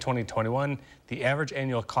 2019 and 2021, the average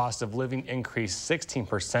annual cost of living increased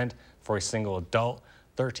 16% for a single adult,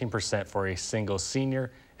 13% for a single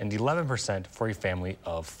senior, and 11% for a family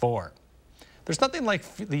of 4. There's nothing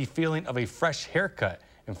like the feeling of a fresh haircut.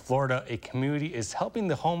 In Florida, a community is helping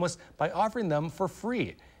the homeless by offering them for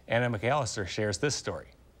free. Anna McAllister shares this story.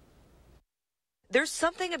 There's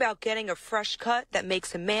something about getting a fresh cut that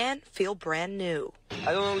makes a man feel brand new.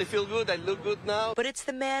 I don't only feel good, I look good now. But it's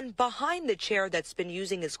the man behind the chair that's been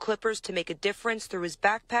using his clippers to make a difference through his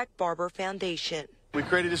Backpack Barber Foundation. We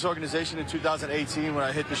created this organization in 2018 when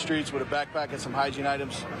I hit the streets with a backpack and some hygiene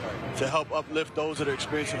items to help uplift those that are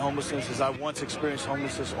experiencing homelessness, as I once experienced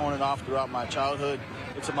homelessness on and off throughout my childhood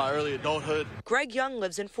into my early adulthood. Greg Young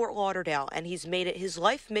lives in Fort Lauderdale, and he's made it his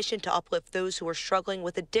life mission to uplift those who are struggling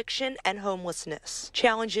with addiction and homelessness,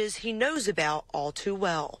 challenges he knows about all too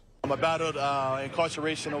well. I battled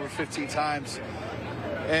incarceration over 15 times.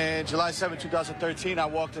 And July 7, 2013, I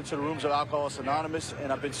walked into the rooms of Alcoholics Anonymous,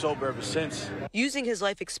 and I've been sober ever since. Using his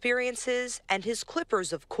life experiences and his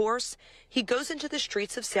clippers, of course, he goes into the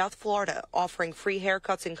streets of South Florida, offering free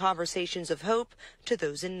haircuts and conversations of hope to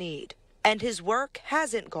those in need. And his work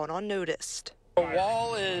hasn't gone unnoticed. The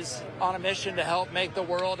Wall is on a mission to help make the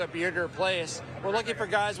world a bearder place. We're looking for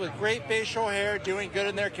guys with great facial hair doing good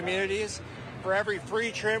in their communities. For every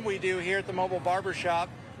free trim we do here at the mobile barber shop,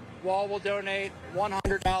 Wall will donate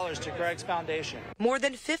 $100 to Greg's foundation. More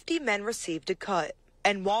than 50 men received a cut,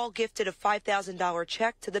 and Wall gifted a $5,000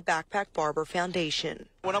 check to the Backpack Barber Foundation.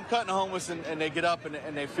 When I'm cutting homeless and they get up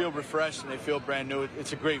and they feel refreshed and they feel brand new,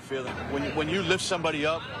 it's a great feeling. When you lift somebody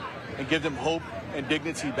up and give them hope and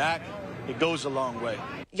dignity back, it goes a long way.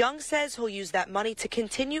 Young says he'll use that money to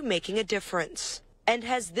continue making a difference, and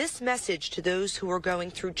has this message to those who are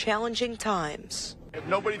going through challenging times. If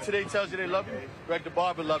nobody today tells you they love you, Greg the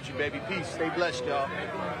Barber loves you, baby. Peace. Stay blessed, y'all.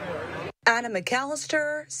 Anna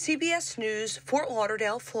McAllister, CBS News, Fort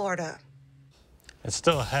Lauderdale, Florida. And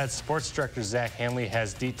still ahead, sports director Zach Hanley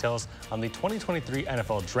has details on the 2023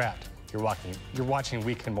 NFL Draft. You're watching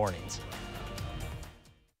Weekend Mornings.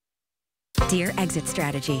 Dear Exit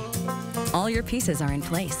Strategy, all your pieces are in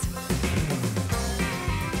place.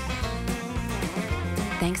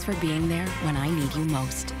 Thanks for being there when I need you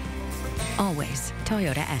most. Always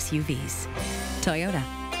Toyota SUVs. Toyota,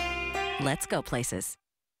 let's go places.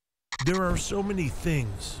 There are so many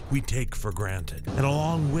things we take for granted, and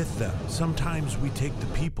along with them, sometimes we take the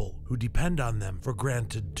people who depend on them for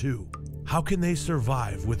granted too. How can they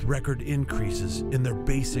survive with record increases in their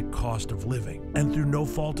basic cost of living, and through no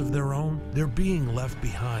fault of their own, they're being left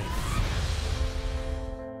behind?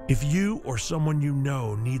 If you or someone you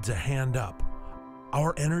know needs a hand up,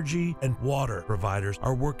 Our energy and water providers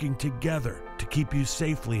are working together to keep you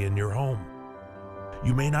safely in your home.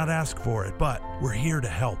 You may not ask for it, but we're here to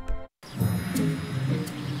help.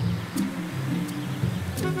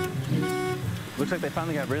 Looks like they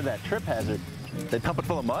finally got rid of that trip hazard. They pump it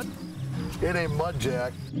full of mud? It ain't mud,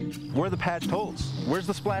 Jack. Where are the patched holes? Where's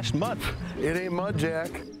the splashed mud? It ain't mud, Jack.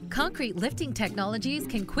 Concrete lifting technologies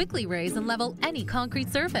can quickly raise and level any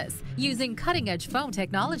concrete surface using cutting-edge foam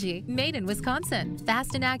technology made in Wisconsin.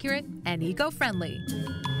 Fast and accurate and eco-friendly.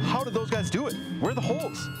 How did those guys do it? Where are the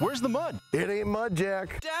holes? Where's the mud? It ain't mud,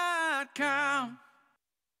 Jack. .com.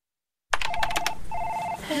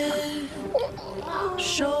 Head,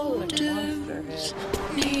 shoulders,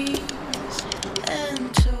 knees,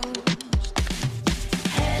 and toes.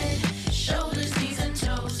 Head, shoulders, knees, and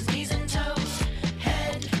toes. Knees and toes.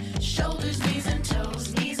 Head, shoulders, knees, and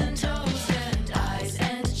toes. Knees and toes. And eyes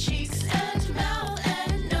and cheeks and mouth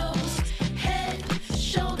and nose. Head,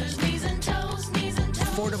 shoulders, knees, and toes. Knees and toes.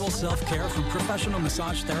 Affordable self-care from professional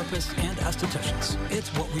massage therapists and estheticians. It's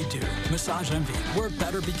what we do. Massage Envy, where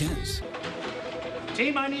better begins.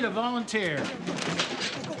 Team, I need a volunteer.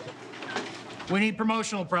 We need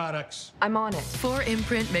promotional products. I'm on it.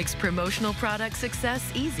 4imprint makes promotional product success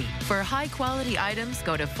easy. For high-quality items,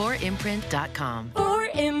 go to 4imprint.com.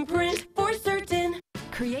 4imprint, for certain.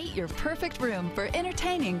 Create your perfect room for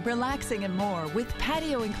entertaining, relaxing, and more with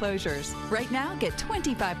patio enclosures. Right now, get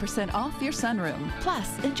 25% off your sunroom.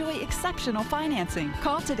 Plus, enjoy exceptional financing.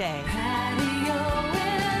 Call today. Patio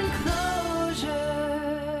enclosures.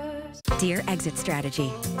 Dear Exit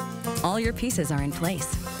Strategy, all your pieces are in place.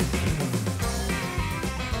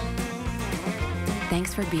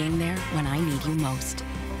 Thanks for being there when I need you most.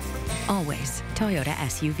 Always Toyota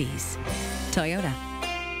SUVs. Toyota.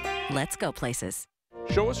 Let's go places.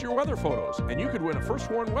 Show us your weather photos, and you could win a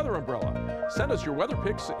First Warn weather umbrella. Send us your weather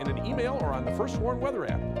pics in an email or on the First Warn weather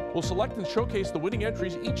app. We'll select and showcase the winning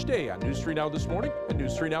entries each day on News 3 Now This Morning and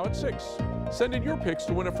News 3 Now at 6. Send in your pics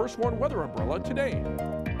to win a First Warn weather umbrella today.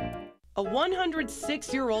 A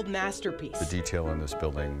 106-year-old masterpiece. The detail in this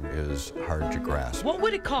building is hard to grasp. What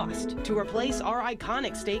would it cost to replace our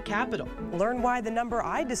iconic state capitol? Learn why the number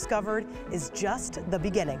I discovered is just the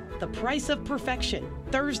beginning. The Price of Perfection,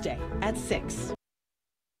 Thursday at 6.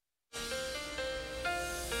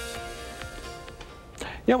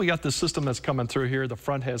 Yeah, we got this system that's coming through here. The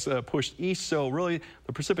front has pushed east, so really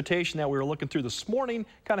the precipitation that we were looking through this morning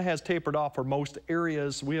kind of has tapered off for most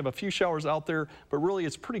areas. We have a few showers out there, but really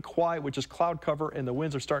it's pretty quiet with just cloud cover, and the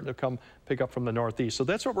winds are starting to pick up from the northeast. So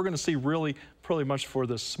that's what we're going to see really pretty much for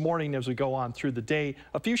this morning as we go on through the day.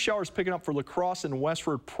 A few showers picking up for La Crosse and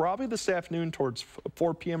Westford probably this afternoon towards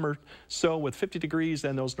 4 p.m. or so with 50 degrees,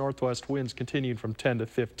 and those northwest winds continuing from 10 to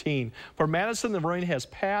 15. For Madison, the rain has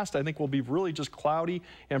passed. I think we'll be really just cloudy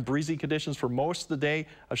and breezy conditions for most of the day.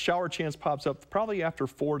 A shower chance pops up probably after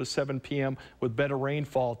 4 to 7 p.m. with better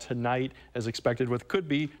rainfall tonight as expected, with could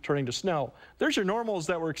be turning to snow. There's your normals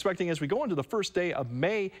that we're expecting as we go into the first day of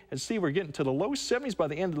May, and see we're getting to the low 70s by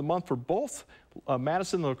the end of the month for both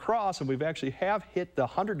Madison and La Crosse, and we've actually hit the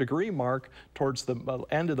 100-degree mark towards the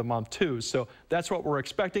end of the month too. So that's what we're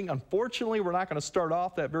expecting. Unfortunately, we're not going to start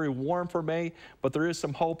off that very warm for May, but there is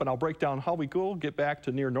some hope, and I'll break down how we will get back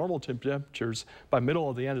to near normal temperatures by middle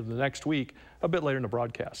of the end of the next week a bit later in the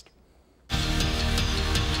broadcast.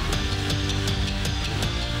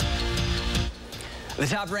 The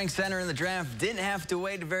top-ranked center in the draft didn't have to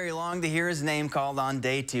wait very long to hear his name called on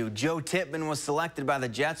day 2. Joe Tippmann was selected by the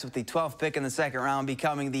Jets with the 12th pick in the second round,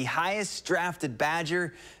 becoming the highest drafted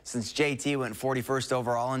Badger since JT went 41st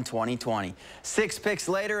overall in 2020. 6 picks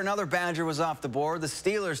later, another Badger was off the board. The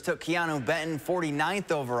Steelers took Keanu Benton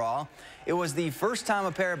 49th overall. It was the first time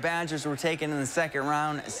a pair of Badgers were taken in the second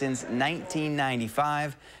round since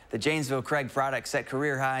 1995. The Janesville Craig product set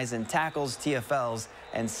career highs in tackles, TFLs,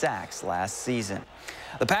 and sacks last season.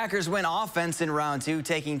 The Packers went offense in round 2,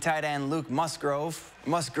 taking tight end Luke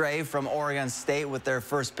Musgrave from Oregon State with their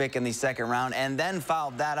first pick in the second round, and then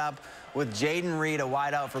followed that up with Jaden Reed, a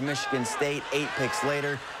wideout from Michigan State, 8 picks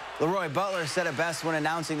later. Leroy Butler said it best when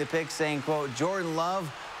announcing the pick, saying, quote, "Jordan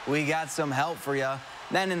Love, we got some help for you."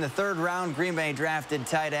 Then in the third round, Green Bay drafted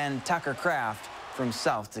tight end Tucker Kraft from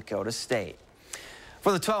South Dakota State.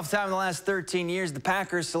 For the 12th time in the last 13 years, the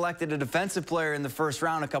Packers selected a defensive player in the first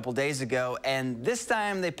round a couple days ago, and this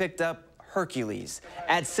time they picked up Hercules.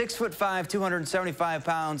 At 6'5", 275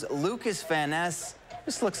 pounds, Lucas Van Ness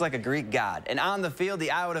just looks like a Greek god. And on the field, the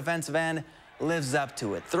Iowa defensive end lives up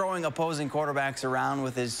to it, throwing opposing quarterbacks around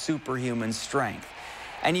with his superhuman strength.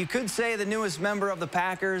 And you could say the newest member of the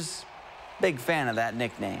Packers, big fan of that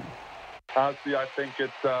nickname. Honestly, I think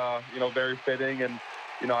it's very fitting, and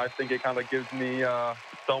I think it kind of gives me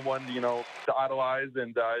someone, to idolize,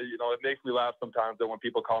 and, it makes me laugh sometimes when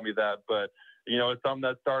people call me that. But, it's something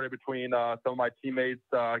that started between some of my teammates.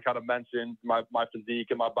 I kind of mentioned my physique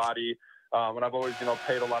and my body. And I've always,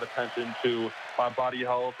 paid a lot of attention to my body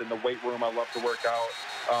health in the weight room. I love to work out.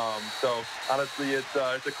 So honestly, it's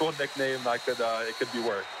a cool nickname, and it could be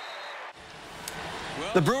worse.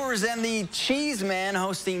 The Brewers and the Cheese Man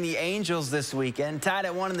hosting the Angels this weekend. Tied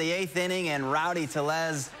at 1 in the 8th inning, and Rowdy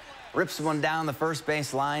Tellez rips one down the first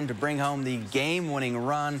base line to bring home the game-winning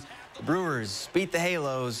run. The Brewers beat the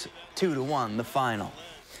Halos 2-1, the final.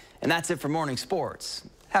 And that's it for Morning Sports.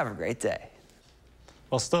 Have a great day.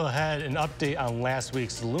 Well, still ahead, an update on last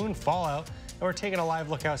week's loon fallout, and we're taking a live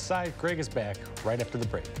look outside. Greg is back right after the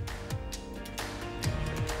break.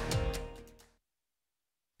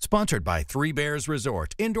 Sponsored by Three Bears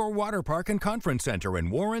Resort, Indoor Water Park and Conference Center in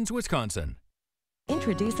Warrens, Wisconsin.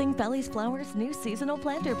 Introducing Feli's Flowers' new seasonal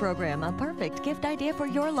planter program, a perfect gift idea for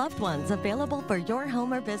your loved ones, available for your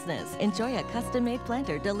home or business. Enjoy a custom-made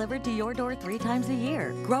planter delivered to your door 3 times a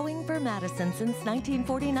year. Growing for Madison since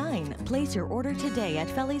 1949. Place your order today at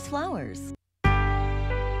Feli's Flowers.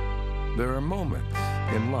 There are moments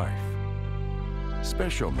in life,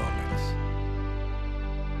 special moments,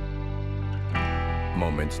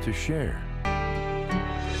 moments to share,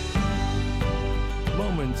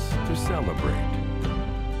 moments to celebrate.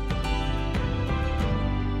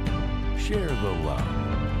 Share the love.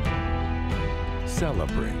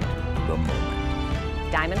 Celebrate the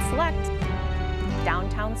moment. Diamond Select,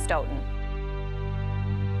 downtown Stoughton.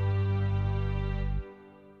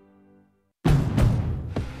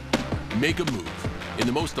 Make a move in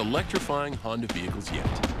the most electrifying Honda vehicles yet.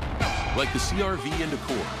 Like the CR-V and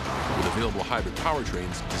Accord, with available hybrid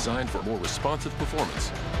powertrains designed for more responsive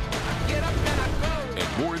performance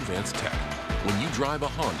and more advanced tech. When you drive a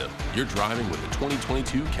Honda, you're driving with the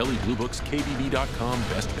 2022 Kelley Blue Book's KBB.com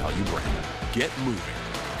Best Value brand. Get moving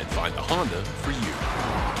and find the Honda for you.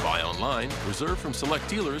 Buy online, reserve from select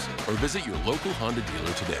dealers, or visit your local Honda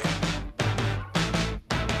dealer today.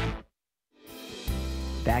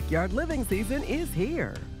 Backyard living season is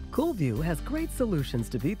here. Coolview has great solutions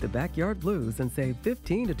to beat the backyard blues and save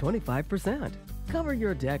 15 to 25%. Cover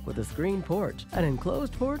your deck with a screen porch, an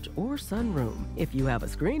enclosed porch, or sunroom. If you have a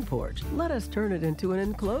screen porch, let us turn it into an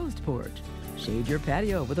enclosed porch. Shade your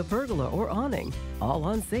patio with a pergola or awning. All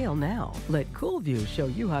on sale now. Let Coolview show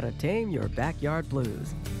you how to tame your backyard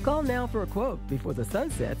blues. Call now for a quote before the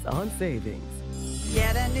sun sets on savings.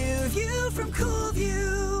 Get a new view from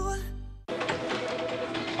Coolview.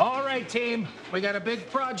 All right, team, we got a big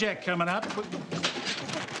project coming up.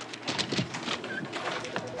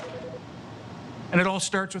 And it all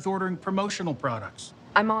starts with ordering promotional products.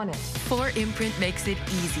 I'm on it. 4imprint makes it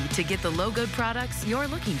easy to get the logoed products you're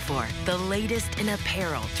looking for. The latest in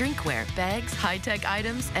apparel, drinkware, bags, high-tech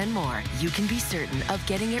items, and more. You can be certain of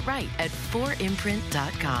getting it right at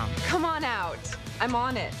 4imprint.com. Come on out. I'm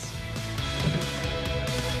on it.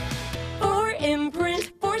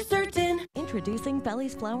 4imprint, for certain. Introducing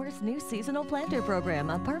Feli's Flowers' new seasonal planter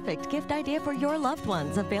program, a perfect gift idea for your loved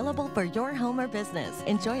ones, available for your home or business.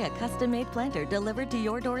 Enjoy a custom-made planter delivered to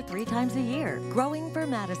your door 3 times a year. Growing for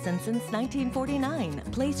Madison since 1949.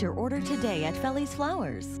 Place your order today at Feli's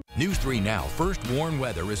Flowers. News 3 Now First Warn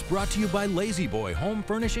Weather is brought to you by Lazy Boy Home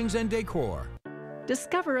Furnishings and Decor.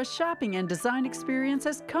 Discover a shopping and design experience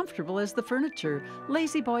as comfortable as the furniture.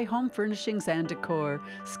 Lazy Boy Home Furnishings and Decor.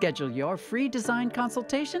 Schedule your free design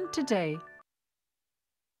consultation today.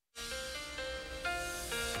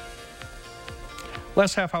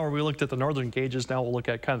 Last half hour, we looked at the northern gauges. Now we'll look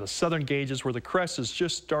at kind of the southern gauges where the crest is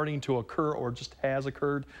just starting to occur or just has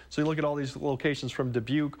occurred. So you look at all these locations from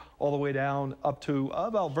Dubuque all the way down up to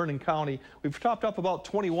about Vernon County. We've topped up about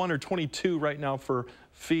 21 or 22 right now for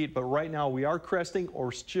feet, but right now we are cresting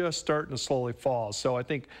or just starting to slowly fall. So I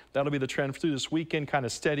think that'll be the trend through this weekend, kind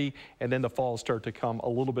of steady, and then the falls start to come a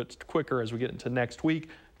little bit quicker as we get into next week.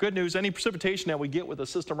 Good news, any precipitation that we get with the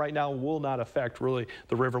system right now will not affect really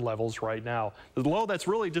the river levels right now. The low that's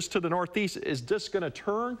really just to the northeast is just going to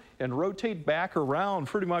turn and rotate back around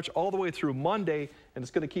pretty much all the way through Monday, and it's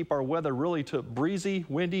going to keep our weather really to breezy,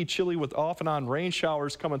 windy, chilly with off and on rain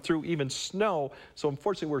showers coming through, even snow. So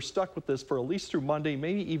unfortunately, we're stuck with this for at least through Monday,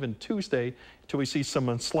 maybe even Tuesday, until we see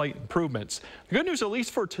some slight improvements. The good news, at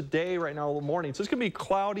least for today, right now, morning, so it's going to be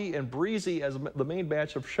cloudy and breezy as the main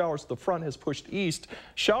batch of showers at the front has pushed east.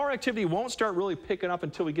 Shower activity won't start really picking up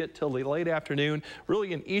until we get till the late afternoon,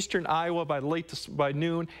 really in eastern Iowa by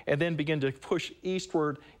noon, and then begin to push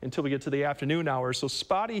eastward until we get to the afternoon hours. So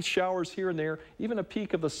spotty showers here and there, even a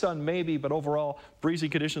peak of the sun maybe, but overall breezy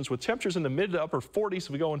conditions with temperatures in the mid to upper 40s as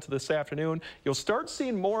we go into this afternoon. You'll start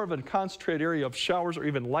seeing more of a concentrated area of showers or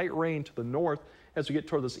even light rain to the north as we get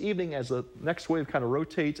toward this evening, as the next wave kind of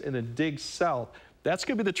rotates and then digs south. That's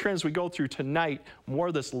going to be the trends we go through tonight. More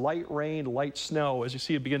of this light rain, light snow as you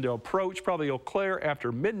see it begin to approach probably Eau Claire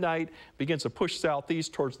after midnight, begins to push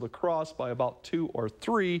southeast towards La Crosse by about 2 or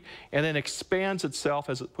 3, and then expands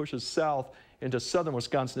itself as it pushes south into southern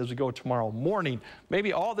Wisconsin as we go tomorrow morning.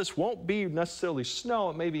 Maybe all this won't be necessarily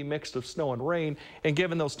snow. It may be mixed of snow and rain. And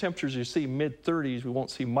given those temperatures you see mid-30s, we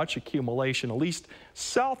won't see much accumulation. At least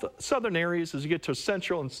southern areas as you get to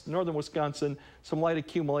central and northern Wisconsin, some light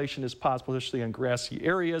accumulation is possible, especially in grassy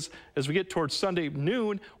areas. As we get towards Sunday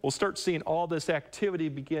noon, we'll start seeing all this activity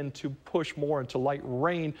begin to push more into light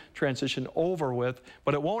rain transition over with,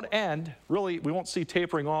 but it won't end. Really, we won't see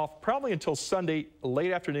tapering off probably until Sunday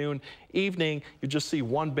late afternoon, evening. You just see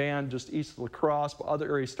one band just east of La Crosse, but other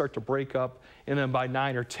areas start to break up, and then by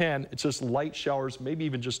 9 or 10, it's just light showers, maybe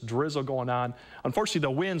even just drizzle going on. Unfortunately,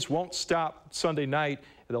 the winds won't stop Sunday night.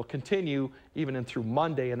 They'll continue even in through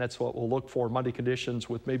Monday, and that's what we'll look for, Monday conditions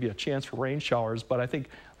with maybe a chance for rain showers. But I think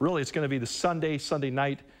really it's going to be the Sunday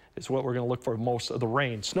night is what we're going to look for most of the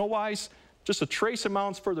rain. Snow-wise, just a trace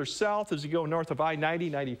amounts further south as you go north of I-90,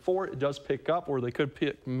 94, it does pick up, or they could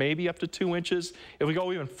pick maybe up to 2 inches. If we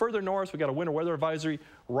go even further north, we got a winter weather advisory,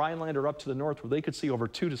 Rhineland or up to the north, where they could see over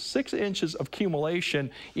 2 to 6 inches of accumulation,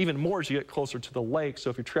 even more as you get closer to the lake. So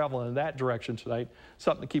if you're traveling in that direction tonight,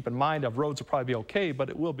 something to keep in mind of. Roads will probably be okay, but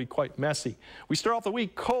it will be quite messy. We start off the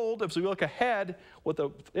week cold. As we look ahead with the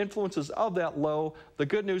influences of that low, the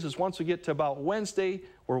good news is once we get to about Wednesday,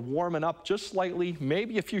 we're warming up just slightly,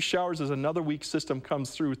 maybe a few showers as another weak system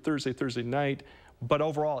comes through Thursday night. But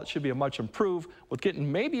overall, it should be a much improved with getting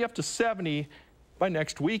maybe up to 70 by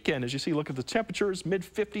next weekend. As you see, look at the temperatures,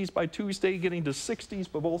 mid-50s by Tuesday, getting to 60s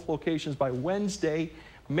by both locations by Wednesday.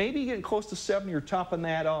 Maybe getting close to 70 or topping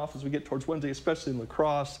that off as we get towards Wednesday, especially in La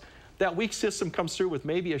Crosse. That weak system comes through with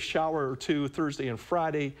maybe a shower or two Thursday and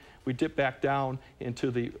Friday. We dip back down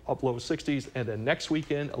into the low 60s, and then next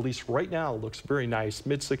weekend, at least right now, looks very nice,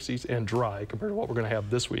 mid-60s and dry compared to what we're going to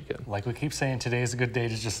have this weekend. Like we keep saying, today is a good day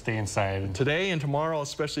to just stay inside. Today and tomorrow,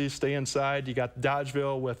 especially stay inside. You got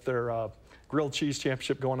Dodgeville with their grilled cheese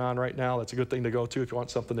championship going on right now. That's a good thing to go to if you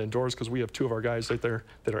want something indoors, because we have 2 of our guys right there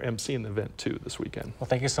that are emceeing the event too this weekend. Well,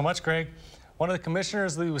 thank you so much, Greg. One of the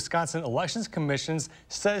commissioners of the Wisconsin Elections Commission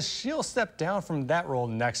says she'll step down from that role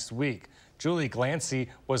next week. Julie Glancy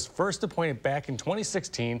was first appointed back in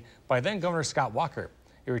 2016 by then Governor Scott Walker.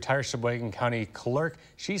 A retired Sheboygan County clerk,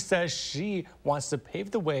 she says she wants to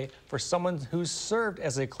pave the way for someone who's served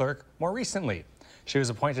as a clerk more recently. She was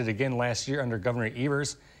appointed again last year under Governor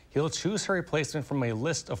Evers. He'll choose her replacement from a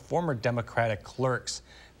list of former Democratic clerks.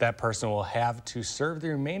 That person will have to serve the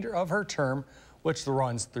remainder of her term, which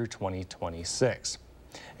runs through 2026.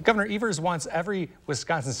 Governor Evers wants every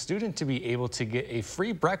Wisconsin student to be able to get a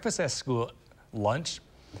free breakfast at school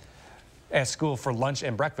for lunch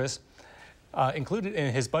and breakfast. Included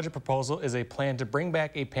in his budget proposal is a plan to bring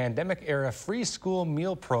back a pandemic-era free school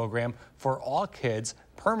meal program for all kids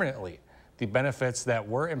permanently. The benefits that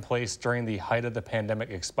were in place during the height of the pandemic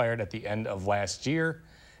expired at the end of last year.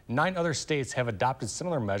 9 other states have adopted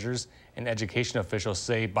similar measures, and education officials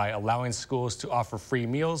say by allowing schools to offer free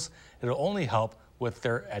meals, it'll only help with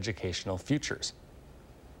their educational futures.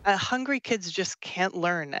 Hungry kids just can't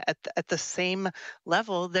learn at the same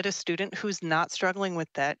level that a student who's not struggling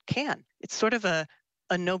with that can. It's sort of a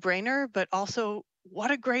no-brainer, but also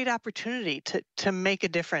what a great opportunity to make a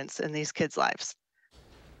difference in these kids' lives.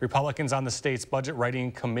 Republicans on the state's budget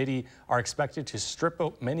writing committee are expected to strip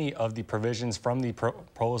out many of the provisions from the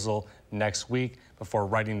proposal next week before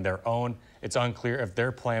writing their own. It's unclear if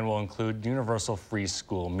their plan will include universal free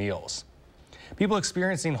school meals. People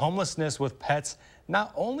experiencing homelessness with pets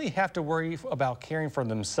not only have to worry about caring for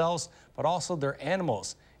themselves, but also their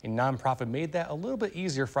animals. A nonprofit made that a little bit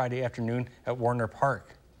easier Friday afternoon at Warner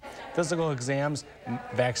Park. Physical exams,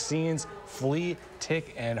 vaccines, flea,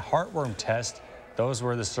 tick, and heartworm tests, those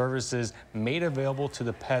were the services made available to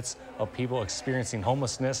the pets of people experiencing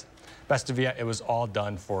homelessness. Best of yet, it was all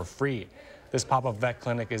done for free. This pop-up vet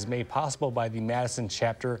clinic is made possible by the Madison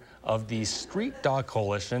chapter of the Street Dog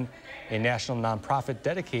Coalition, a national nonprofit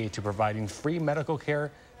dedicated to providing free medical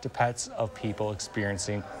care to pets of people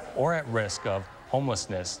experiencing or at risk of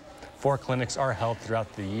homelessness. 4 clinics are held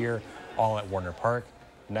throughout the year, all at Warner Park.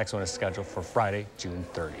 The next one is scheduled for Friday, June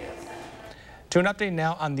 30th. To an update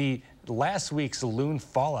now on the last week's loon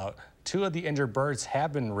fallout. 2 of the injured birds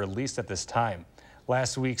have been released at this time.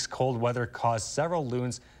 Last week's cold weather caused several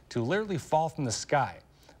loons to literally fall from the sky.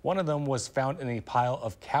 One of them was found in a pile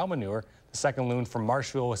of cow manure. The second loon from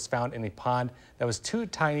Marshville was found in a pond that was too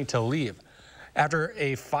tiny to leave. After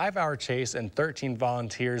a 5-hour chase and 13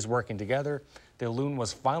 volunteers working together, the loon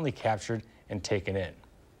was finally captured and taken in.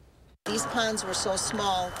 These ponds were so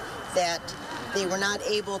small that they were not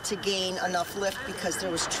able to gain enough lift because there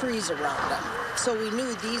was trees around them. So we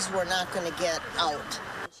knew these were not going to get out.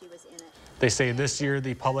 They say this year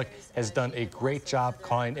the public has done a great job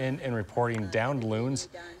calling in and reporting downed loons.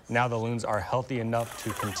 Now the loons are healthy enough to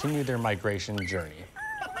continue their migration journey.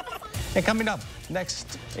 And coming up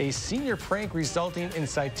next, a senior prank resulting in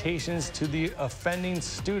citations to the offending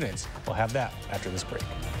students. We'll have that after this break.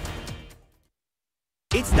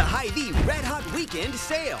 It's the Hy-Vee Red Hot Weekend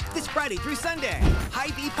Sale this Friday through Sunday.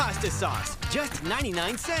 Hy-Vee pasta sauce, just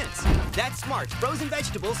 99 cents. That Smart frozen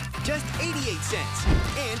vegetables, just 88 cents.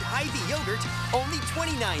 And Hy-Vee yogurt, only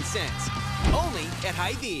 29 cents. Only at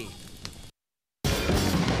Hy-Vee.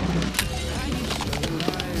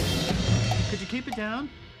 Could you keep it down?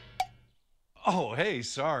 Oh, hey,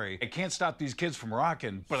 sorry. I can't stop these kids from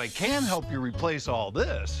rocking, but I can help you replace all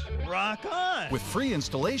this. Rock on! With free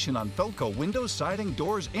installation on Felco windows, siding,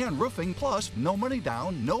 doors, and roofing, plus no money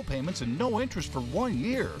down, no payments, and no interest for 1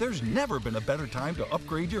 year. There's never been a better time to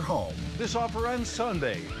upgrade your home. This offer ends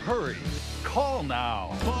Sunday. Hurry. Call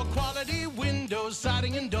now. For quality windows,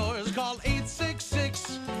 siding, and doors, call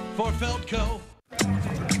 866 for Felco.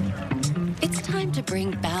 It's time to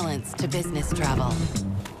bring balance to business travel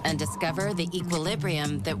and discover the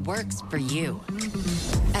equilibrium that works for you.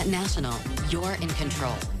 At National, you're in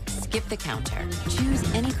control. Skip the counter, choose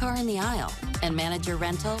any car in the aisle, and manage your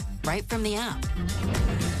rental right from the app.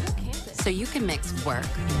 So you can mix work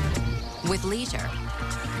with leisure,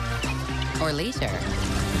 or leisure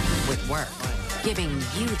with work, giving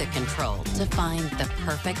you the control to find the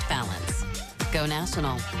perfect balance. Go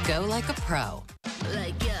National, go like a pro.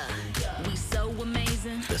 We so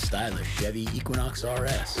amazing. The stylish Chevy Equinox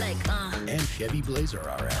RS. And Chevy Blazer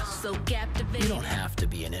RS. So captivating. You don't have to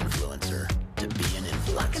be an influencer to be an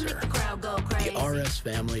influencer. The crowd go crazy. The RS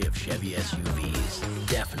family of Chevy SUVs,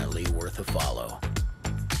 definitely worth a follow.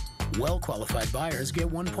 Well-qualified buyers get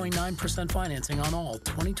 1.9% financing on all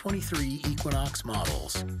 2023 Equinox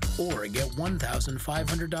models, or get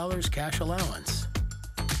 $1,500 cash allowance.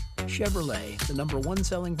 Chevrolet, the #1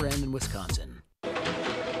 selling brand in Wisconsin.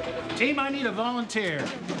 Team, I need a volunteer.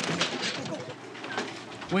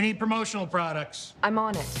 We need promotional products. I'm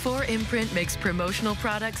on it. 4imprint makes promotional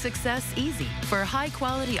product success easy. For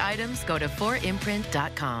high-quality items, go to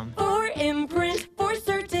 4imprint.com. 4imprint, for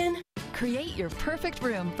certain. Create your perfect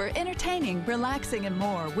room for entertaining, relaxing, and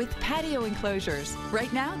more with patio enclosures.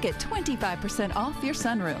 Right now, get 25% off your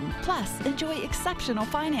sunroom. Plus, enjoy exceptional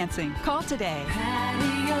financing. Call today.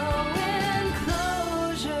 Patio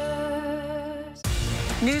enclosures.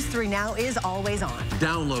 News 3 Now is always on.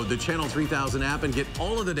 Download the Channel 3000 app and get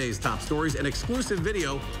all of the day's top stories and exclusive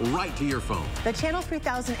video right to your phone. The Channel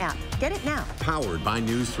 3000 app. Get it now. Powered by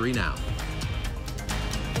News 3 Now.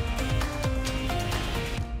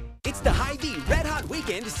 It's the Hy-Vee Red Hot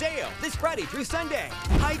Weekend Sale this Friday through Sunday.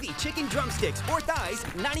 Hy-Vee chicken drumsticks or thighs,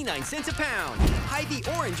 99 cents a pound. Hy-Vee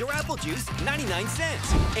orange or apple juice, 99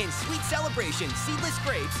 cents. And Sweet Celebration seedless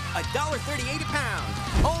grapes, $1.38 a pound.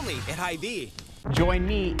 Only at Hy-Vee. Join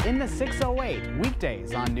me in the 608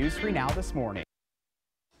 weekdays on News 3 Now this morning.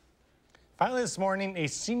 Finally this morning, a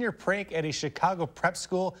senior prank at a Chicago prep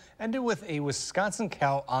school ended with a Wisconsin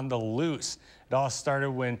cow on the loose. It all started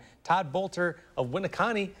when Todd Bolter of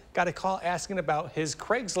Winneconne got a call asking about his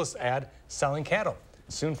Craigslist ad selling cattle.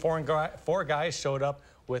 Soon four guys showed up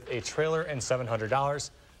with a trailer and $700.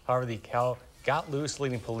 However, the cow got loose,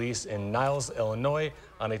 leading police in Niles, Illinois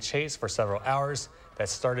on a chase for several hours that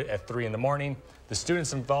started at 3 in the morning. The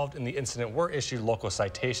students involved in the incident were issued local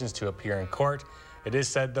citations to appear in court. It is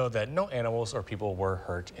said, though, that no animals or people were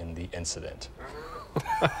hurt in the incident.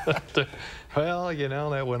 Well, you know,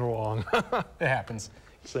 that went wrong. It happens.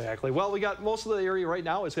 Exactly. Well, we got most of the area right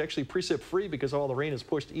now is actually precip free because all the rain is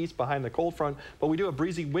pushed east behind the cold front, but we do have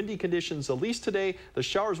breezy, windy conditions at least today. The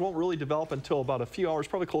showers won't really develop until about a few hours,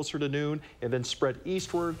 probably closer to noon, and then spread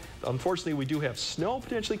eastward. Unfortunately, we do have snow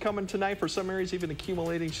potentially coming tonight for some areas, even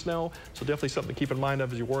accumulating snow, so definitely something to keep in mind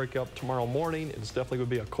of as you wake up tomorrow morning. It's definitely going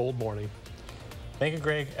to be a cold morning. Thank you,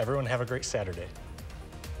 Greg. Everyone have a great Saturday.